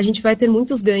acho que a gente vai ter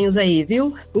muitos ganhos aí,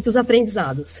 viu? Muitos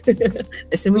aprendizados.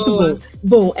 Vai ser muito bom.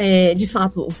 Bom, de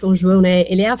fato, o São João, né,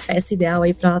 ele é a festa ideal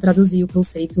aí para traduzir o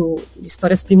conceito de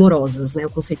histórias primorosas, né, o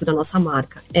conceito da nossa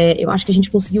marca. Eu acho que a gente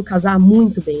conseguiu casar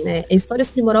muito bem, né, histórias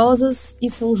primorosas e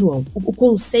São João. O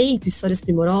conceito histórias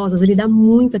primorosas, ele dá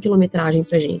muita quilometragem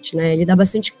pra gente, né, ele dá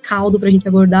bastante caldo pra gente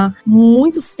abordar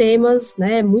muitos temas,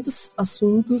 né, muitos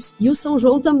assuntos, e o São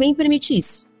João também permite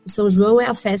isso. O São João é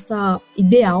a festa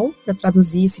ideal para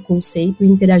traduzir esse conceito e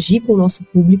interagir com o nosso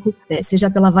público, né? Seja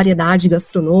pela variedade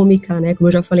gastronômica, né? Como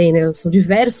eu já falei, né? São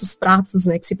diversos pratos,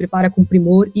 né, que se prepara com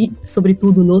primor e,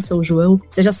 sobretudo, no São João.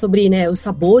 Seja sobre, né, os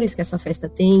sabores que essa festa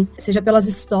tem, seja pelas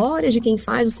histórias de quem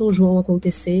faz o São João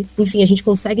acontecer. Enfim, a gente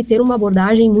consegue ter uma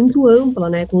abordagem muito ampla,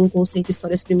 né, com o conceito de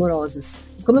histórias primorosas.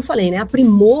 E como eu falei, né, a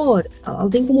Primor, ela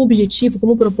tem como objetivo,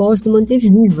 como propósito, manter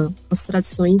viva as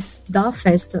tradições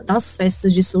das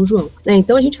festas de São João, né?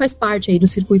 Então a gente faz parte aí do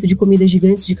circuito de comidas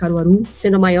gigantes de Caruaru,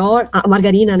 sendo a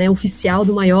margarina, né, oficial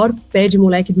do maior pé de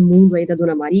moleque do mundo aí da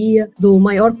Dona Maria, do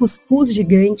maior cuscuz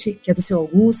gigante, que é do seu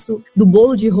Augusto, do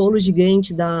bolo de rolo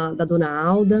gigante da Dona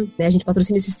Alda, né? A gente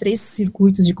patrocina esses 3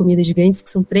 circuitos de comidas gigantes, que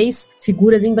são 3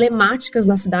 figuras emblemáticas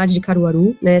na cidade de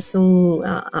Caruaru, né? São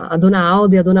a Dona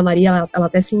Alda e a Dona Maria,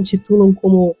 ela até se intitulam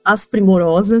como as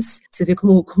primorosas. Você vê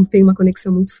como tem uma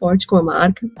conexão muito forte com a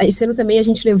marca. Esse ano também a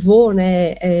gente levou,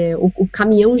 né, o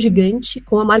caminhão gigante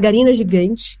com a margarina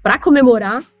gigante para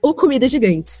comemorar o Comidas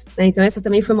Gigantes, né? Então essa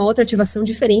também foi uma outra ativação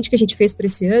diferente que a gente fez para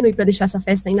esse ano e para deixar essa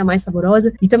festa ainda mais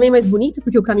saborosa e também mais bonita,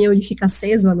 porque o caminhão ele fica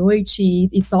aceso à noite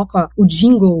e toca o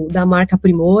jingle da marca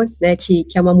Primor, né, que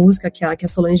é uma música que a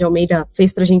Solange Almeida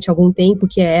fez pra gente há algum tempo,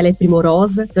 que é Ela é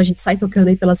Primorosa. Então a gente sai tocando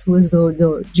aí pelas ruas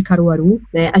de Caruaru,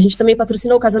 né? A gente também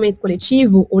patrocinou o casamento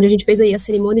coletivo, onde a gente fez aí a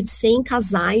cerimônia de 100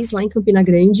 casais lá em Campina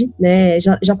Grande, né?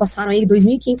 Já passaram aí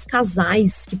 2.500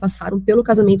 casais que passaram pelo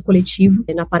casamento coletivo,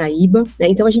 na Paraíba, né?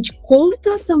 Então a gente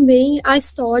conta também as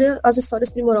histórias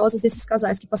primorosas desses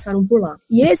casais que passaram por lá.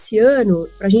 E esse ano,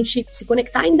 pra gente se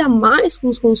conectar ainda mais com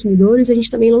os consumidores, a gente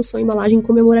também lançou a embalagem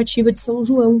comemorativa de São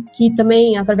João, que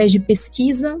também, através de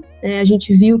pesquisa, a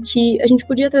gente viu que a gente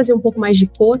podia trazer um pouco mais de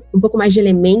cor, um pouco mais de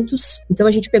elementos. Então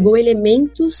a gente pegou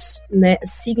elementos, né,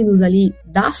 signos ali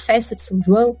da festa de São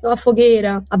João, então a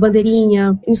fogueira, a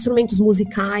bandeirinha, instrumentos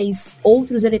musicais,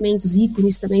 outros elementos,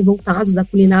 ícones também voltados da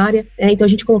culinária. Então a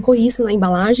gente colocou isso na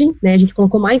embalagem, né? A gente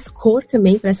colocou mais cor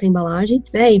também para essa embalagem,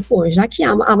 né? E já que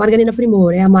a Margarina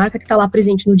Primor é a marca que está lá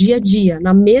presente no dia a dia,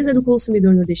 na mesa do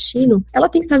consumidor nordestino, ela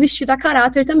tem que estar vestida a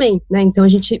caráter também, né? Então a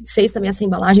gente fez também essa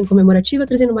embalagem comemorativa,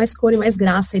 trazendo mais cor e mais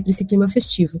graça aí para esse clima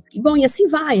festivo. E bom, e assim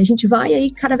a gente vai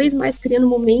aí cada vez mais criando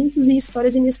momentos e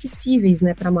histórias inesquecíveis,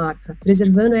 né, para a marca,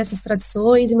 preservando essas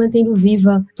tradições e mantendo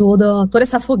viva toda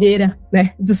essa fogueira,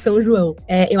 né, do São João.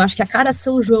 Eu acho que a cada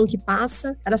São João que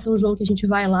passa, cada São João que a gente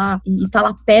vai lá e tá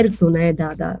lá perto, né,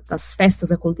 das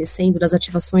festas acontecendo, das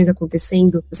ativações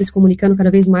acontecendo, você se comunicando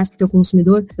cada vez mais com o teu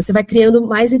consumidor, você vai criando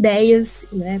mais ideias,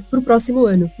 né, pro próximo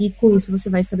ano. E com isso você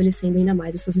vai estabelecendo ainda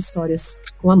mais essas histórias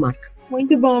com a marca.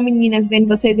 Muito bom, meninas, vendo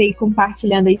vocês aí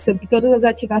compartilhando aí sobre todas as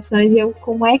ativações e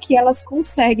como é que elas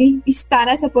conseguem estar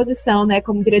nessa posição, né,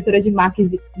 como diretora de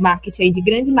marketing aí de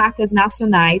grandes marcas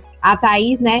nacionais. A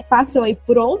Thaís, né, passou aí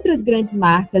por outras grandes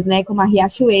marcas, né, como a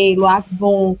Riachuelo, a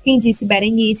Avon, quem disse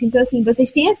Berenice. Então, assim,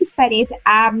 vocês têm essa experiência.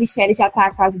 A Michelle já tá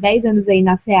há quase 10 anos aí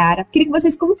na Seara. Queria que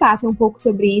vocês contassem um pouco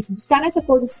sobre isso, de estar nessa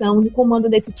posição, de comando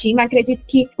desse time. Acredito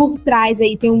que por trás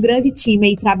aí tem um grande time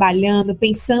aí trabalhando,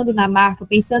 pensando na marca,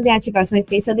 pensando em ativações,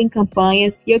 pensando em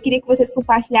campanhas, e eu queria que vocês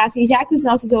compartilhassem, já que os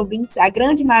nossos ouvintes, a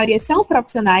grande maioria são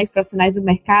profissionais do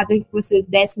mercado, que você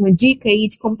desse uma dica aí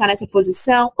de como tá nessa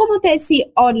posição, como ter esse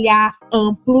olhar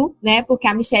amplo, né, porque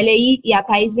a Michelle aí e a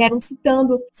Thaís vieram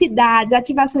citando cidades,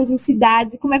 ativações em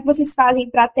cidades, e como é que vocês fazem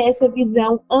para ter essa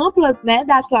visão ampla, né,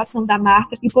 da atuação da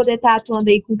marca e poder estar atuando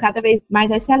aí com cada vez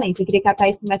mais excelência. Eu queria que a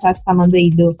Thaís começasse falando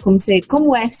aí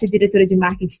como é ser diretora de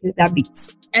marketing da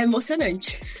Beats. É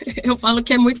emocionante. Eu falo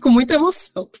que é com muita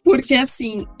emoção. Porque,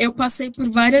 assim, eu passei por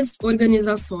várias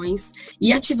organizações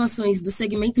e ativações do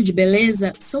segmento de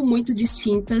beleza são muito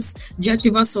distintas de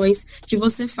ativações que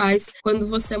você faz quando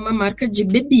você é uma marca de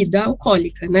bebida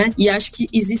alcoólica, né? E acho que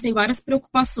existem várias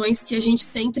preocupações que a gente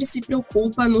sempre se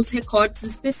preocupa nos recortes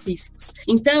específicos.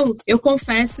 Então, eu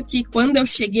confesso que quando eu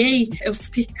cheguei, eu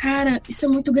fiquei, cara, isso é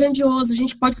muito grandioso, a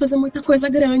gente pode fazer muita coisa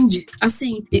grande.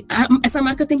 Assim, essa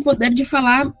marca tem poder de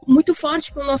falar muito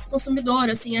forte com o nosso consumidor,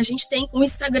 assim, a gente tem um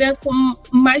Instagram com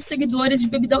mais seguidores de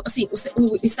bebida, assim,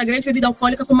 o Instagram de bebida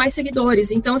alcoólica com mais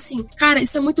seguidores, então, assim, cara,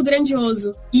 isso é muito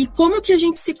grandioso. E como que a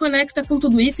gente se conecta com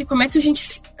tudo isso e como é que a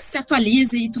gente se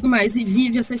atualiza e tudo mais e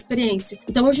vive essa experiência?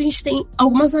 Então, hoje a gente tem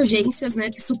algumas agências,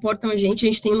 né, que suportam a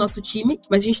gente tem o nosso time,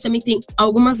 mas a gente também tem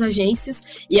algumas agências,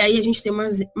 e aí a gente tem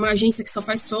uma agência que só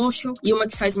faz social e uma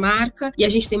que faz marca, e a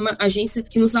gente tem uma agência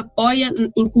que nos apoia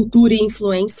em cultura e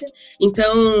influência.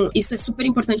 Então, isso é super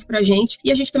importante pra gente.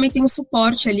 E a gente também tem um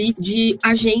suporte ali de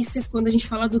agências quando a gente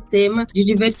fala do tema de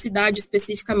diversidade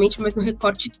especificamente, mas no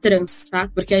recorte trans, tá?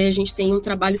 Porque aí a gente tem um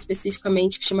trabalho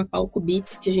especificamente que chama Palco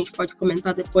Beats, que a gente pode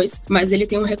comentar depois, mas ele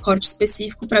tem um recorte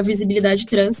específico para visibilidade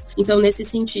trans. Então, nesse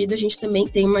sentido, a gente também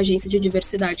tem uma agência de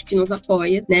diversidade que nos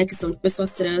apoia, né? Que são de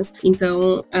pessoas trans.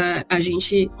 Então, a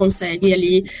gente consegue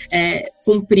ali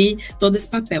cumprir todo esse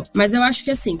papel. Mas eu acho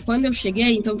que, assim, quando eu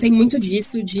cheguei, então tem muito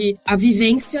disso, de a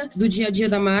vivência do dia a dia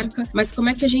da marca, mas como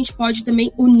é que a gente pode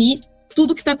também unir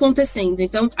tudo que está acontecendo.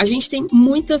 Então, a gente tem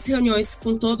muitas reuniões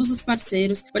com todos os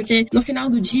parceiros, porque no final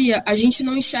do dia, a gente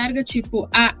não enxerga, tipo,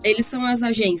 eles são as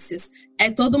agências. É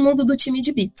todo mundo do time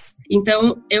de Beats.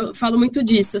 Então, eu falo muito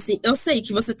disso, assim, eu sei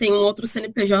que você tem um outro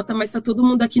CNPJ, mas tá todo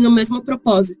mundo aqui no mesmo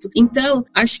propósito. Então,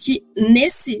 acho que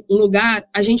nesse lugar,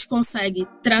 a gente consegue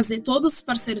trazer todos os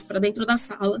parceiros para dentro da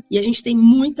sala, e a gente tem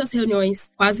muitas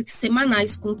reuniões, quase que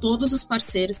semanais, com todos os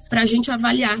parceiros, pra gente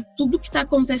avaliar tudo que tá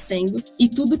acontecendo, e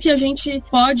tudo que a gente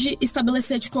pode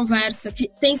estabelecer de conversa, que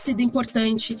tem sido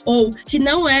importante, ou que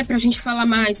não é pra gente falar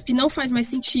mais, que não faz mais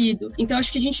sentido. Então,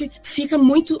 acho que a gente fica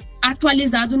muito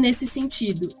atualizado nesse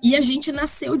sentido. E a gente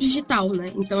nasceu digital,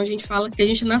 né? Então a gente fala que a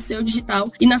gente nasceu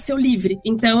digital e nasceu livre.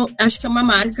 Então acho que é uma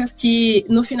marca que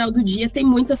no final do dia tem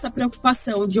muito essa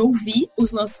preocupação de ouvir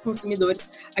os nossos consumidores.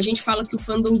 A gente fala que o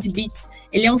fandom de Beats,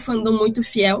 ele é um fandom muito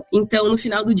fiel. Então no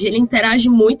final do dia ele interage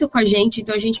muito com a gente,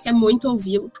 então a gente quer muito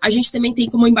ouvi-lo. A gente também tem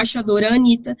como embaixadora a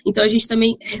Anitta, então a gente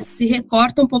também se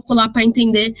recorta um pouco lá para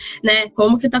entender, né,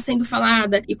 como que tá sendo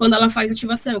falada, e quando ela faz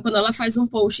ativação, e quando ela faz um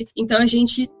post. Então a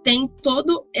gente tem tem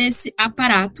todo esse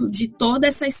aparato, de toda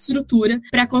essa estrutura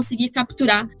para conseguir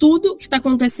capturar tudo que está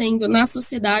acontecendo na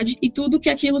sociedade e tudo que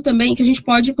aquilo também que a gente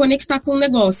pode conectar com o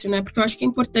negócio, né? Porque eu acho que é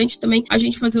importante também a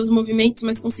gente fazer os movimentos,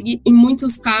 mas conseguir, em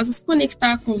muitos casos,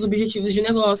 conectar com os objetivos de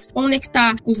negócio,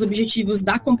 conectar com os objetivos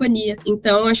da companhia.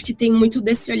 Então, acho que tem muito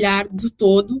desse olhar do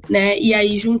todo, né? E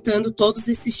aí, juntando todos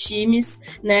esses times,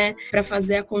 né, para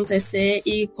fazer acontecer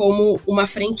e como uma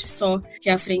frente só, que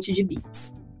é a frente de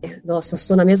Beats. Nossa, eu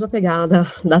estou na mesma pegada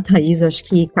da Thaís, acho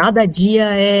que cada dia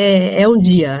é um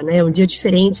dia, né, é um dia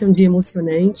diferente, é um dia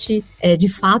emocionante, é de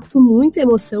fato muita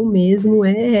emoção mesmo,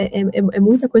 é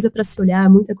muita coisa para se olhar,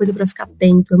 muita coisa para ficar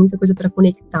atento, é muita coisa para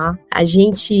conectar. A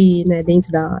gente, né,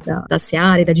 dentro da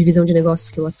Seara e da divisão de negócios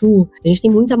que eu atuo, a gente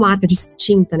tem muita marca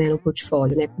distinta, né, no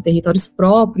portfólio, né, com territórios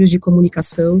próprios de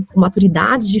comunicação, com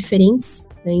maturidades diferentes,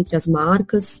 né, entre as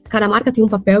marcas. Cada marca tem um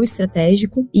papel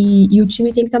estratégico e o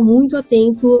time tem que estar muito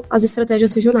atento às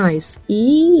estratégias regionais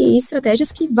e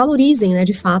estratégias que valorizem, né,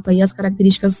 de fato, aí as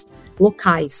características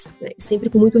locais, né, sempre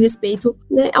com muito respeito,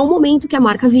 né, ao momento que a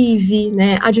marca vive,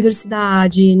 né, à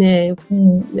diversidade, né,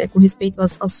 com respeito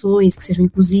às ações que sejam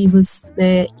inclusivas,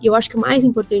 né, e eu acho que o mais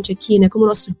importante aqui, né, como o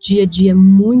nosso dia a dia é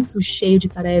muito cheio de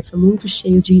tarefa, muito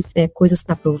cheio de coisas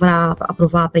para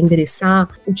aprovar, para endereçar,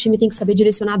 o time tem que saber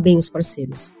direcionar bem os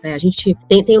parceiros, né. A gente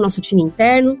tem o nosso time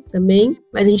interno também,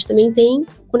 mas a gente também tem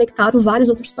conectado vários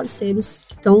outros parceiros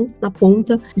que estão na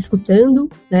ponta, escutando,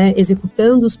 né,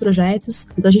 executando os projetos.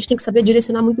 Então a gente tem que saber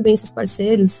direcionar muito bem esses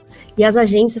parceiros e as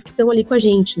agências que estão ali com a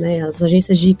gente, né, as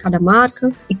agências de cada marca.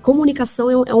 E comunicação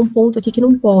é um ponto aqui que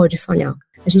não pode falhar.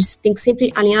 A gente tem que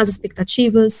sempre alinhar as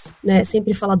expectativas, né,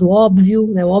 sempre falar do óbvio,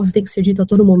 né, o óbvio tem que ser dito a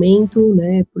todo momento,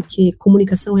 né, porque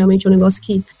comunicação realmente é um negócio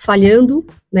que, falhando,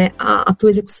 né, a tua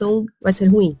execução vai ser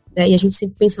ruim, né, e a gente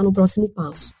sempre pensar no próximo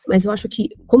passo. Mas eu acho que,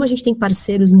 como a gente tem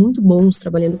parceiros muito bons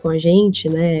trabalhando com a gente,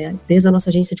 né, desde a nossa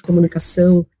agência de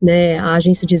comunicação, né, a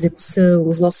agência de execução,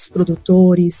 os nossos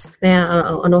produtores, né,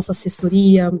 a nossa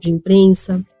assessoria de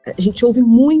imprensa, a gente ouve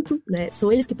muito, né, são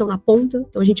eles que estão na ponta,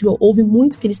 então a gente ouve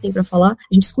muito o que eles têm para falar,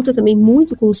 a gente escuta também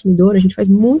muito o consumidor, a gente faz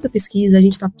muita pesquisa, a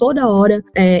gente está toda hora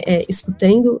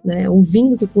escutando, né,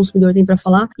 ouvindo o que o consumidor tem para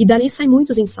falar, e dali saem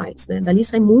muitos insights, né, dali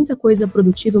sai muita coisa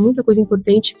produtiva, muita coisa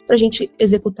importante para a gente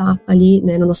executar ali,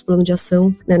 né, no nosso plano de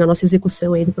ação, né, na nossa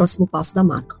execução aí do próximo passo da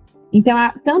marca. Então,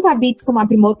 tanto a Beats como a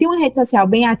Primor tem uma rede social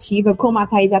bem ativa, como a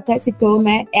Thaís até citou,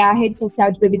 né? É a rede social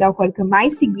de bebida alcoólica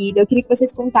mais seguida. Eu queria que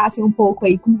vocês contassem um pouco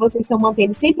aí como vocês estão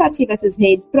mantendo sempre ativas essas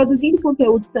redes, produzindo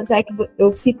conteúdos, tanto é que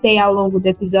eu citei ao longo do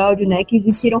episódio, né, que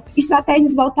existiram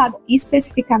estratégias voltadas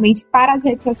especificamente para as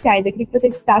redes sociais. Eu queria que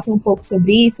vocês citassem um pouco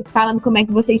sobre isso, falando como é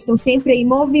que vocês estão sempre aí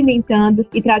movimentando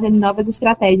e trazendo novas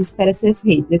estratégias para essas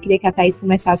redes. Eu queria que a Thaís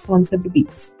começasse falando sobre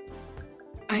Beats.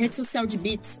 A rede social de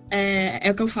Beats é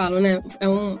o que eu falo, né? É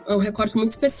um recorte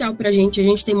muito especial pra gente. A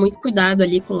gente tem muito cuidado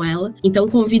ali com ela. Então,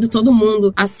 convido todo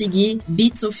mundo a seguir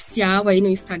Beats Oficial aí no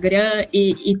Instagram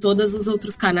e todos os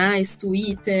outros canais,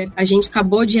 Twitter. A gente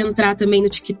acabou de entrar também no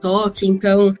TikTok.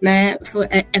 Então, né?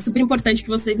 É super importante que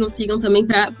vocês nos sigam também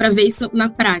pra ver isso na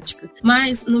prática.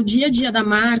 Mas, no dia a dia da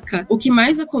marca, o que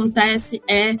mais acontece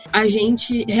é a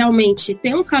gente realmente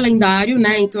ter um calendário,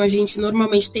 né? Então, a gente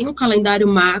normalmente tem um calendário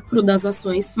macro das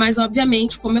ações. Mas,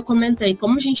 obviamente, como eu comentei,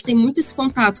 como a gente tem muito esse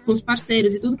contato com os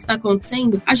parceiros e tudo que está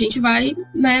acontecendo, a gente vai,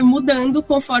 né, mudando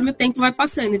conforme o tempo vai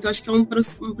passando. Então, acho que é um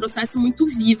processo muito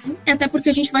vivo, e até porque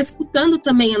a gente vai escutando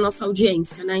também a nossa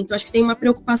audiência, né? Então, acho que tem uma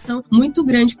preocupação muito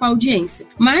grande com a audiência.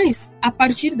 Mas, a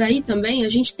partir daí também, a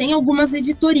gente tem algumas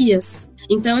editorias.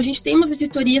 Então, a gente tem umas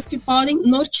editorias que podem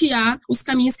nortear os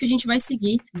caminhos que a gente vai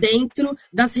seguir dentro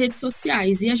das redes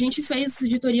sociais. E a gente fez essas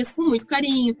editorias com muito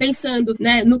carinho, pensando,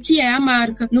 né, no que é a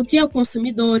marca, no que é o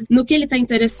consumidor, no que ele está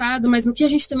interessado, mas no que a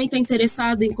gente também está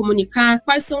interessado em comunicar,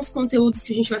 quais são os conteúdos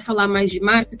que a gente vai falar mais de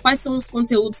marca, quais são os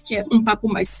conteúdos que é um papo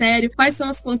mais sério, quais são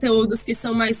os conteúdos que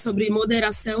são mais sobre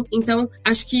moderação. Então,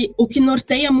 acho que o que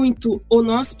norteia muito o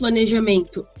nosso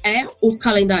planejamento é o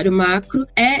calendário macro,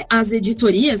 é as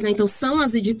editorias, né? Então, são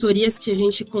as editorias que a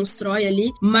gente constrói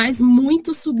ali, mas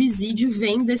muito subsídio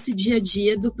vem desse dia a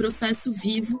dia do processo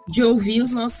vivo de ouvir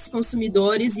os nossos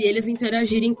consumidores e eles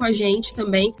interagirem com a gente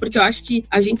também, porque eu acho que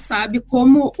a gente sabe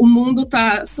como o mundo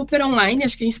tá super online,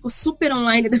 acho que a gente ficou super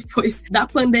online depois da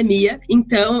pandemia,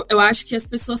 então eu acho que as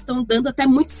pessoas estão dando até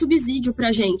muito subsídio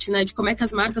pra gente, né? De como é que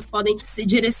as marcas podem se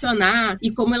direcionar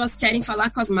e como elas querem falar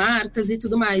com as marcas e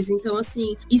tudo mais. Então,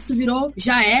 assim, isso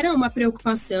já era uma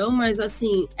preocupação, mas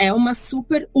assim, é uma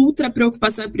super ultra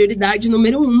preocupação, é prioridade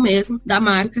número 1 mesmo da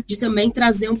marca, de também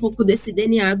trazer um pouco desse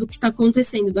DNA do que tá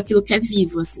acontecendo, daquilo que é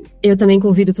vivo, assim. Eu também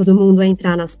convido todo mundo a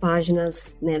entrar nas páginas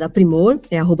páginas, né, da Primor,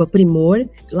 @primor.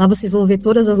 Lá vocês vão ver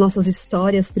todas as nossas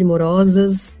histórias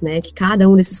primorosas, né, que cada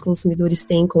um desses consumidores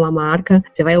tem com a marca.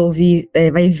 Você vai ouvir,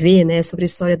 vai ver, né, sobre a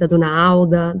história da Dona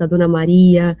Alda, da Dona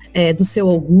Maria, do seu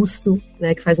Augusto,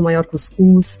 né, que faz o maior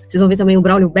cuscuz. Vocês vão ver também o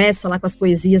Braulio Bessa lá com as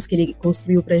poesias que ele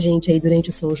construiu pra gente aí durante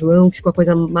o São João, que ficou a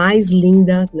coisa mais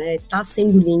linda, né, tá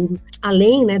sendo lindo.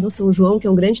 Além, né, do São João, que é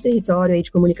um grande território aí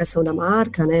de comunicação da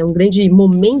marca, né, um grande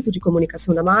momento de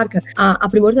comunicação da marca, a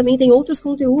Primor também tem outros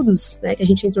conteúdos, né, que a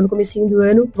gente entrou no comecinho do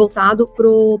ano, voltado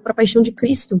pra Paixão de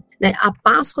Cristo, né. A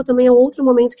Páscoa também é outro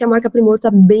momento que a marca Primor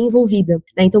tá bem envolvida,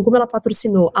 né. Então, como ela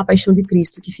patrocinou a Paixão de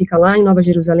Cristo, que fica lá em Nova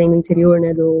Jerusalém, no interior,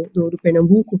 né, do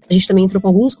Pernambuco, a gente também entrou com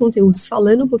alguns conteúdos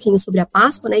falando um pouquinho sobre a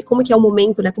Páscoa, né, e como que é o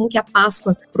momento, né, como que é a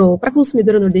Páscoa para a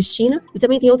consumidora nordestina, e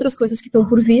também tem outras coisas que estão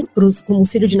por vir, como o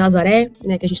Círio de Nazaré,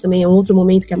 né, que a gente também é um outro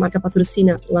momento que a marca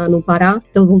patrocina lá no Pará,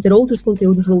 então vão ter outros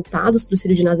conteúdos voltados para o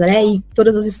Círio de Nazaré e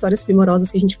todas as histórias primorosas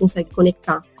que a gente consegue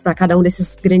conectar para cada um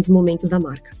desses grandes momentos da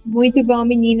marca. Muito bom,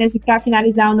 meninas. E para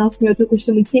finalizar o nosso Meio, eu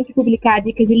costumo sempre publicar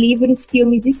dicas de livros,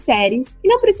 filmes e séries. E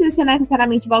não precisa ser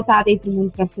necessariamente voltada aí para o mundo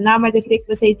profissional, mas eu queria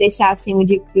que vocês deixassem uma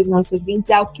dica para os nossos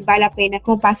ouvintes, algo que vale a pena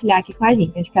compartilhar aqui com a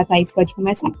gente. Acho que a Thaís pode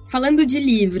começar. Falando de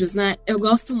livros, né? Eu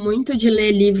gosto muito de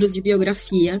ler livros de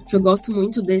biografia, que eu gosto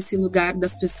muito desse lugar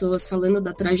das pessoas falando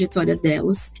da trajetória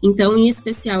delas. Então, em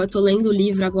especial, eu tô lendo o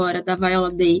livro agora da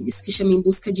Viola Davis, que chama Em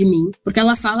Busca de Mim, porque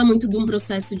ela fala muito de um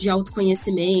processo de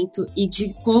autoconhecimento e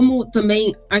de como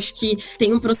também, acho que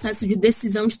tem um processo de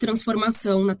decisão de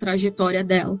transformação na trajetória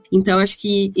dela. Então, acho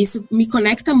que isso me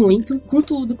conecta muito com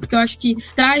tudo, porque eu acho que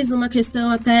traz uma questão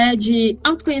até de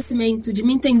autoconhecimento, de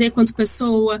me entender quanto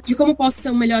pessoa, de como posso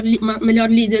ser uma melhor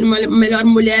líder, uma melhor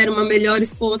mulher, uma melhor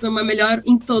esposa, uma melhor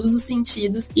em todos os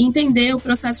sentidos, e entender o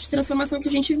processo de transformação que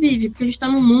a gente vive, porque a gente tá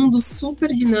num mundo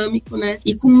super dinâmico, né,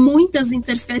 e com muitas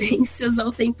interferências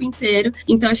ao tempo inteiro.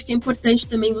 Então, acho que é importante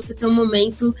também você ter um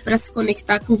momento pra se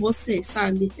conectar com você,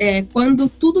 sabe? Quando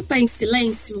tudo tá em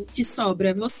silêncio, o que sobra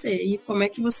é você, e como é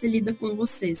que você lida com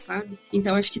você, sabe?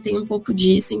 Então, acho que tem um pouco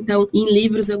disso. Então, em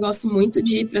livros eu gosto muito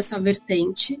de ir pra essa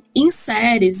vertente. Em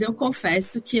séries, eu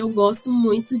confesso que eu gosto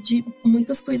muito de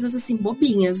muitas coisas, assim,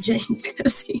 bobinhas, gente.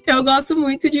 Assim, eu gosto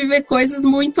muito de ver coisas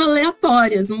muito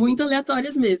aleatórias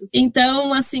mesmo.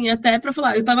 Então, assim, até pra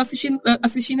falar, eu tava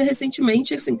assistindo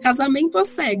recentemente, assim, Casamento às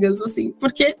Cegas, assim,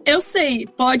 porque eu sei,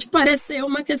 pode parecer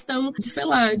uma questão de, sei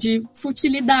lá, de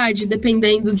futilidade,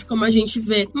 dependendo de como a gente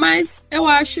vê. Mas eu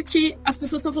acho que as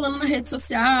pessoas estão falando na rede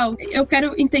social, eu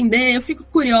quero entender, eu fico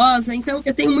curiosa, então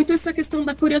eu tenho muito essa questão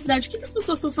da curiosidade. O que as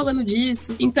pessoas estão falando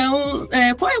disso? Então,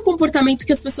 qual é o comportamento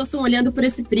que as pessoas estão olhando por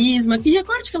esse prisma? Que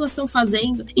recorte que elas estão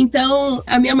fazendo? Então,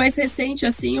 a minha mais recente,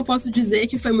 assim, eu posso dizer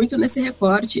que foi muito nesse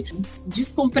recorte,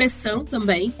 descompressão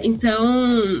também.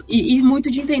 Então, e muito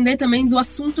de entender também do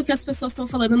assunto que as pessoas estão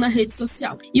falando na rede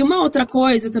social. E uma outra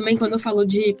coisa também, quando eu falo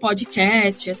de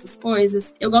podcast, essas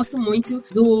coisas, eu gosto muito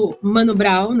do Mano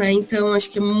Brown, né? Então, acho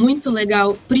que é muito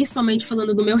legal, principalmente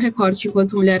falando do meu recorte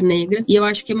enquanto mulher negra. E eu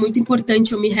acho que é muito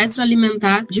importante eu me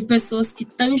retroalimentar de pessoas que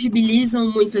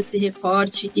tangibilizam muito esse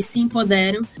recorte e se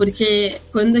empoderam, porque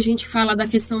quando a gente fala da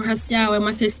questão racial, é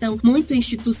uma questão muito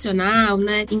institucional,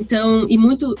 né? Então, e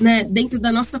muito, né, dentro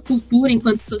da nossa cultura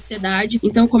enquanto sociedade.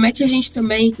 Então, como é que a gente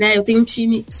também, né? Eu tenho um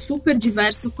time super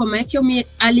diverso, como é que eu me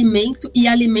alimento e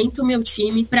alimento o meu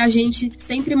time pra gente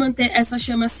sempre manter essa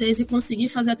chama acesa e conseguir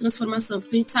fazer a transformação,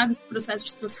 porque a gente sabe que o processo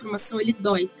de transformação, ele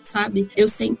dói, sabe? Eu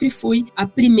sempre fui a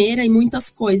primeira em muitas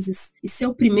coisas, e ser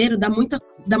o primeiro dá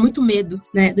muito medo,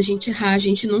 né, da gente errar, a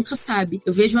gente nunca sabe.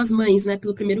 Eu vejo as mães, né,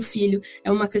 pelo primeiro filho,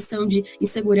 é uma questão de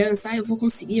insegurança, eu vou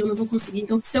conseguir, eu não vou conseguir,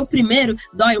 então ser o primeiro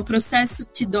dói, é um processo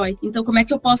que dói. Então como é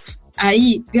que eu posso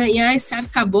aí ganhar esse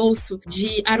arcabouço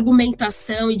de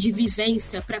argumentação e de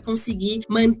vivência para conseguir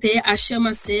manter a chama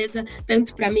acesa,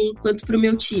 tanto para mim quanto para o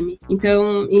meu time?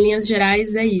 Então, em linhas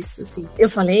gerais, é isso, assim. Eu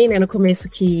falei, né, no começo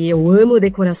que eu amo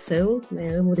decoração,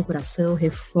 né, amo decoração,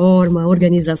 reforma,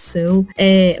 organização,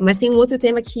 mas tem um outro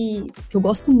tema que eu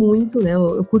gosto muito, né,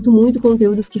 eu curto muito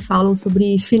conteúdos que falam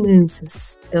sobre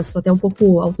finanças. Eu sou até um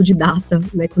pouco autodidata,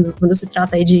 né, quando se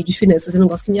trata aí de finanças, eu não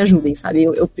gosto que me ajudem, sabe?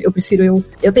 Eu prefiro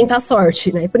eu tentar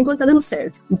sorte, né? Por enquanto tá dando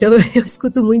certo. Então eu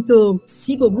escuto muito,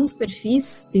 sigo alguns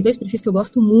perfis, tem 2 perfis que eu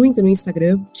gosto muito no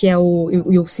Instagram, que é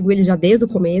eu sigo eles já desde o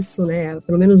começo, né?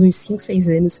 Pelo menos uns 5, 6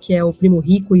 anos, que é o Primo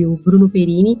Rico e o Bruno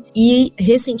Perini. E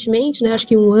recentemente, né? Acho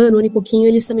que um ano e pouquinho,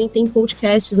 eles também têm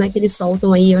podcasts, né? Que eles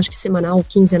soltam aí, eu acho que semanal,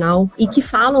 quinzenal, e que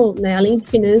falam, né? Além de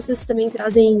finanças, também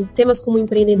trazem temas como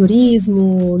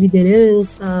empreendedorismo,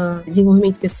 liderança,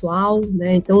 desenvolvimento pessoal,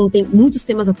 né? Então tem muitos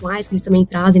temas atuais que eles também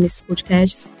trazem nesses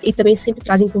podcasts. e também sempre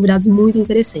trazem convidados muito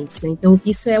interessantes, né? Então,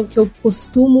 isso é o que eu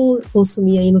costumo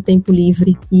consumir aí no tempo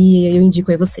livre e eu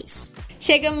indico a vocês.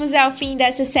 Chegamos ao fim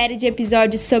dessa série de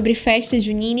episódios sobre festa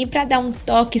junina e para dar um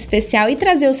toque especial e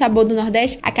trazer o sabor do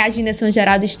Nordeste, a Casa São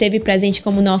Geraldo esteve presente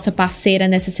como nossa parceira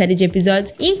nessa série de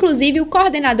episódios, inclusive o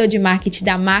coordenador de marketing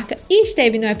da marca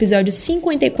esteve no episódio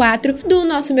 54 do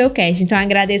Nosso Meio Cast. Então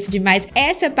agradeço demais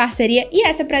essa parceria e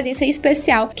essa presença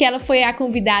especial, que ela foi a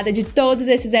convidada de todos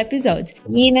esses episódios.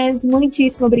 Meninas,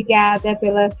 muitíssimo obrigada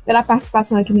pela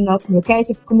participação aqui no Nosso Meio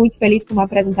Cast. Eu fico muito feliz como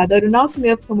apresentadora. O Nosso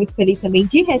Meio ficou muito feliz também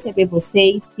de receber vocês.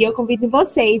 E eu convido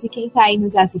vocês e quem está aí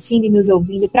nos assistindo e nos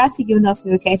ouvindo para seguir o Nosso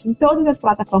Meio Cast em todas as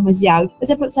plataformas de áudio.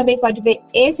 Você também pode ver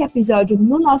esse episódio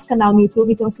no nosso canal no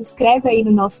YouTube, então se inscreve aí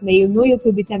no Nosso Meio no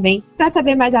YouTube também para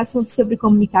saber mais assuntos sobre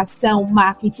comunicação,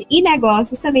 marketing e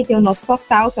negócios. Também tem o nosso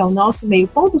portal, que é o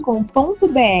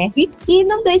nossomeio.com.br, e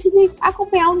não deixe de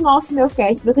acompanhar o Nosso Meio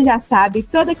Cast. Você já sabe,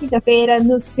 toda quinta-feira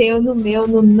no seu, no meu,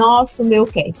 no Nosso Meio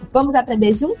Cast. Vamos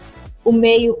aprender juntos? O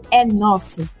meio é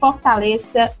nosso.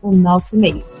 Fortaleça o nosso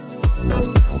meio.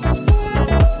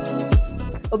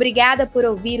 Obrigada por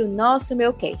ouvir o Nosso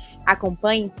Meio Cast.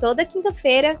 Acompanhe toda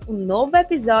quinta-feira um novo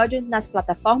episódio nas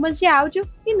plataformas de áudio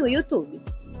e no YouTube.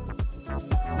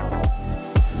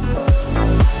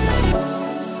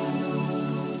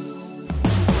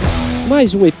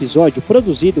 Mais um episódio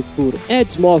produzido por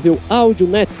Ads Móvel Audio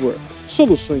Network.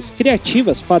 Soluções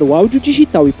criativas para o áudio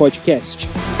digital e podcast.